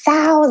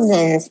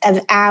thousands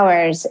of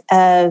hours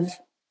of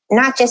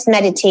not just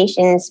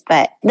meditations,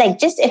 but like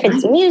just if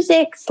it's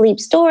music, sleep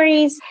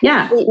stories,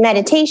 sleep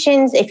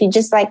meditations, if you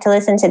just like to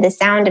listen to the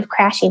sound of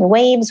crashing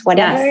waves,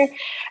 whatever.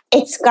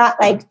 It's got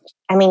like,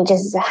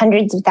 just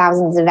hundreds of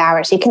thousands of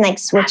hours. You can like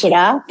switch it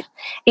up.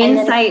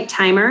 Insight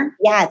Timer?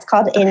 Yeah, it's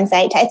called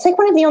Insight. It's like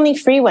one of the only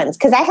free ones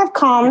because I have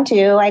Calm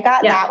too. I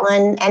got that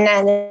one and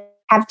I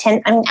have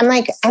 10. I'm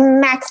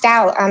maxed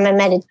out on the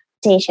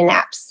meditation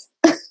apps.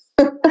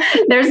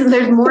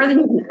 There's more than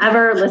you can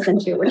ever listen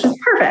to, which is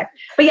perfect.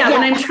 But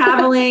when I'm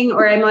traveling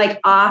or I'm like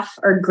off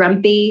or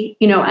grumpy,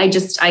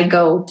 I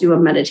go do a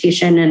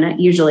meditation and I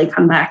usually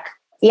come back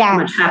a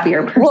much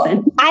happier person.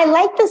 Well, I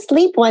like the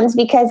sleep ones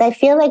because I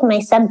feel like my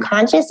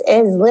subconscious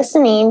is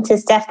listening to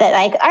stuff that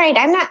like, all right,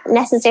 I'm not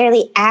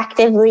necessarily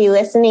actively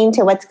listening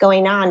to what's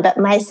going on, but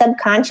my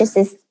subconscious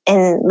is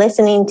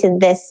listening to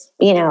this,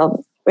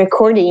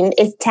 recording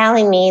is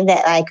telling me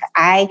that like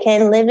I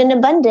can live in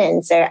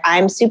abundance, or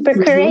I'm super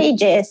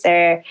courageous,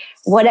 or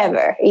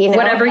whatever,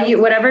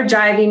 whatever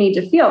drive you need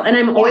to feel. And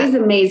I'm always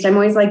amazed. I'm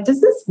always like,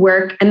 does this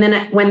work? And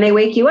then when they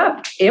wake you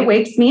up, it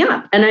wakes me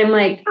up. And I'm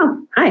like,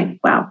 oh, hi,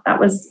 wow. That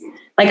was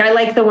like, I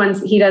like the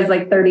ones he does,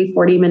 like 30,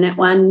 40-minute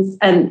ones.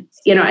 And,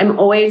 I'm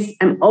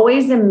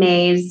always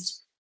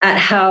amazed at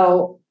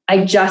how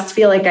I just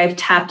feel like I've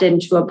tapped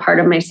into a part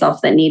of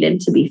myself that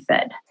needed to be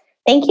fed.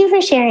 Thank you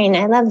for sharing.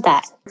 I love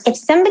that. If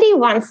somebody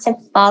wants to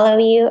follow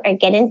you or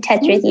get in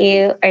touch with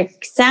you or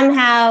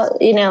somehow,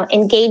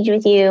 engage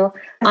with you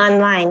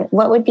online,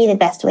 what would be the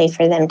best way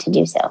for them to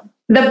do so?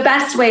 The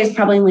best way is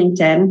probably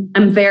LinkedIn.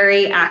 I'm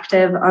very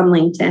active on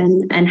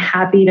LinkedIn and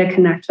happy to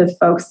connect with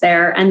folks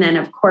there. And then,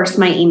 of course,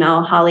 my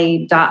email,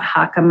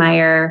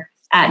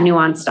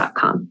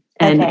 holly.hockemeier@nuance.com.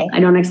 And I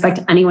don't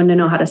expect anyone to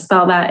know how to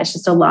spell that. It's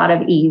just a lot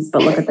of E's,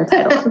 but look at the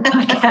title of the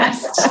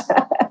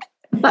podcast.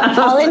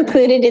 I'll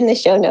include it in the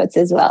show notes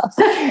as well.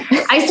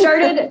 I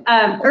started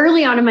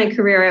early on in my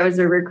career. I was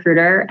a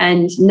recruiter,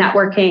 and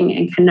networking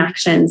and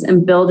connections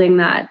and building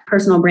that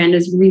personal brand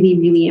is really,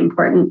 really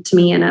important to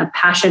me and a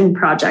passion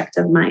project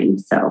of mine.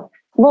 So,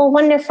 well,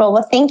 wonderful.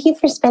 Well, thank you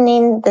for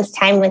spending this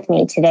time with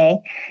me today.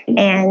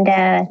 And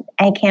I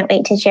can't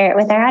wait to share it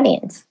with our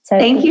audience. So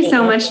thank you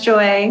so much,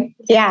 Joy.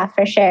 Yeah,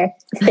 for sure.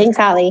 Thanks,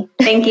 Holly.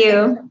 Thank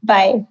you.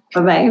 Bye.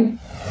 Bye-bye.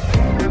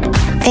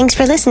 Thanks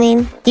for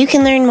listening. You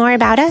can learn more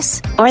about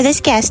us or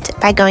this guest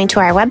by going to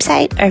our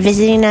website or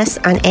visiting us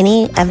on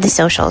any of the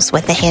socials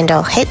with the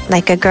handle Hit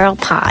Like a Girl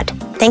Pod.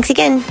 Thanks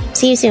again.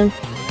 See you soon.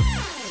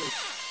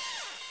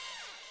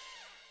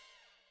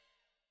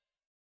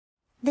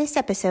 This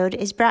episode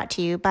is brought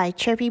to you by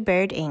Chirpy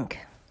Bird Inc.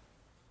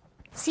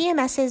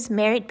 CMS's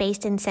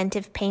Merit-Based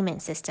Incentive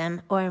Payment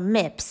System, or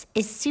MIPS,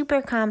 is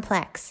super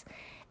complex.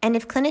 And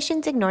if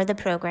clinicians ignore the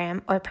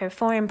program or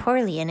perform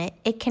poorly in it,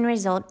 it can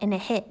result in a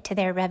hit to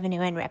their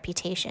revenue and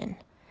reputation.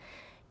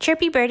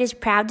 Chirpy Bird is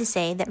proud to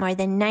say that more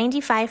than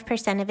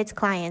 95% of its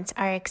clients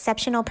are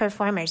exceptional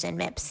performers in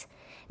MIPS,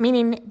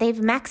 meaning they've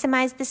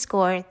maximized the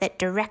score that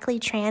directly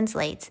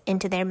translates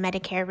into their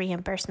Medicare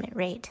reimbursement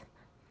rate.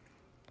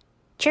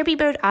 Chirpy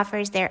Bird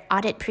offers their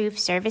audit-proof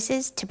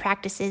services to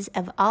practices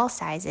of all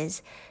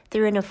sizes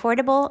through an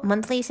affordable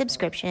monthly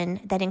subscription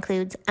that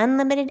includes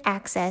unlimited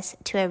access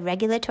to a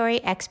regulatory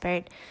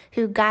expert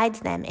who guides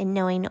them in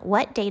knowing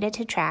what data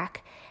to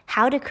track,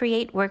 how to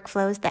create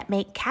workflows that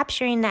make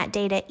capturing that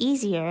data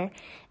easier,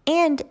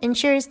 and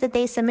ensures that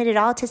they submit it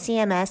all to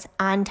CMS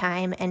on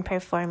time and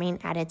performing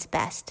at its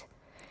best.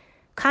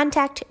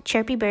 Contact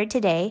Chirpy Bird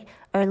today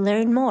or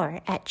learn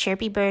more at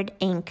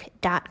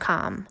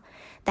chirpybirdinc.com.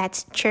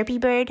 That's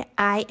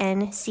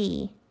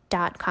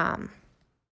chirpybirdinc.com.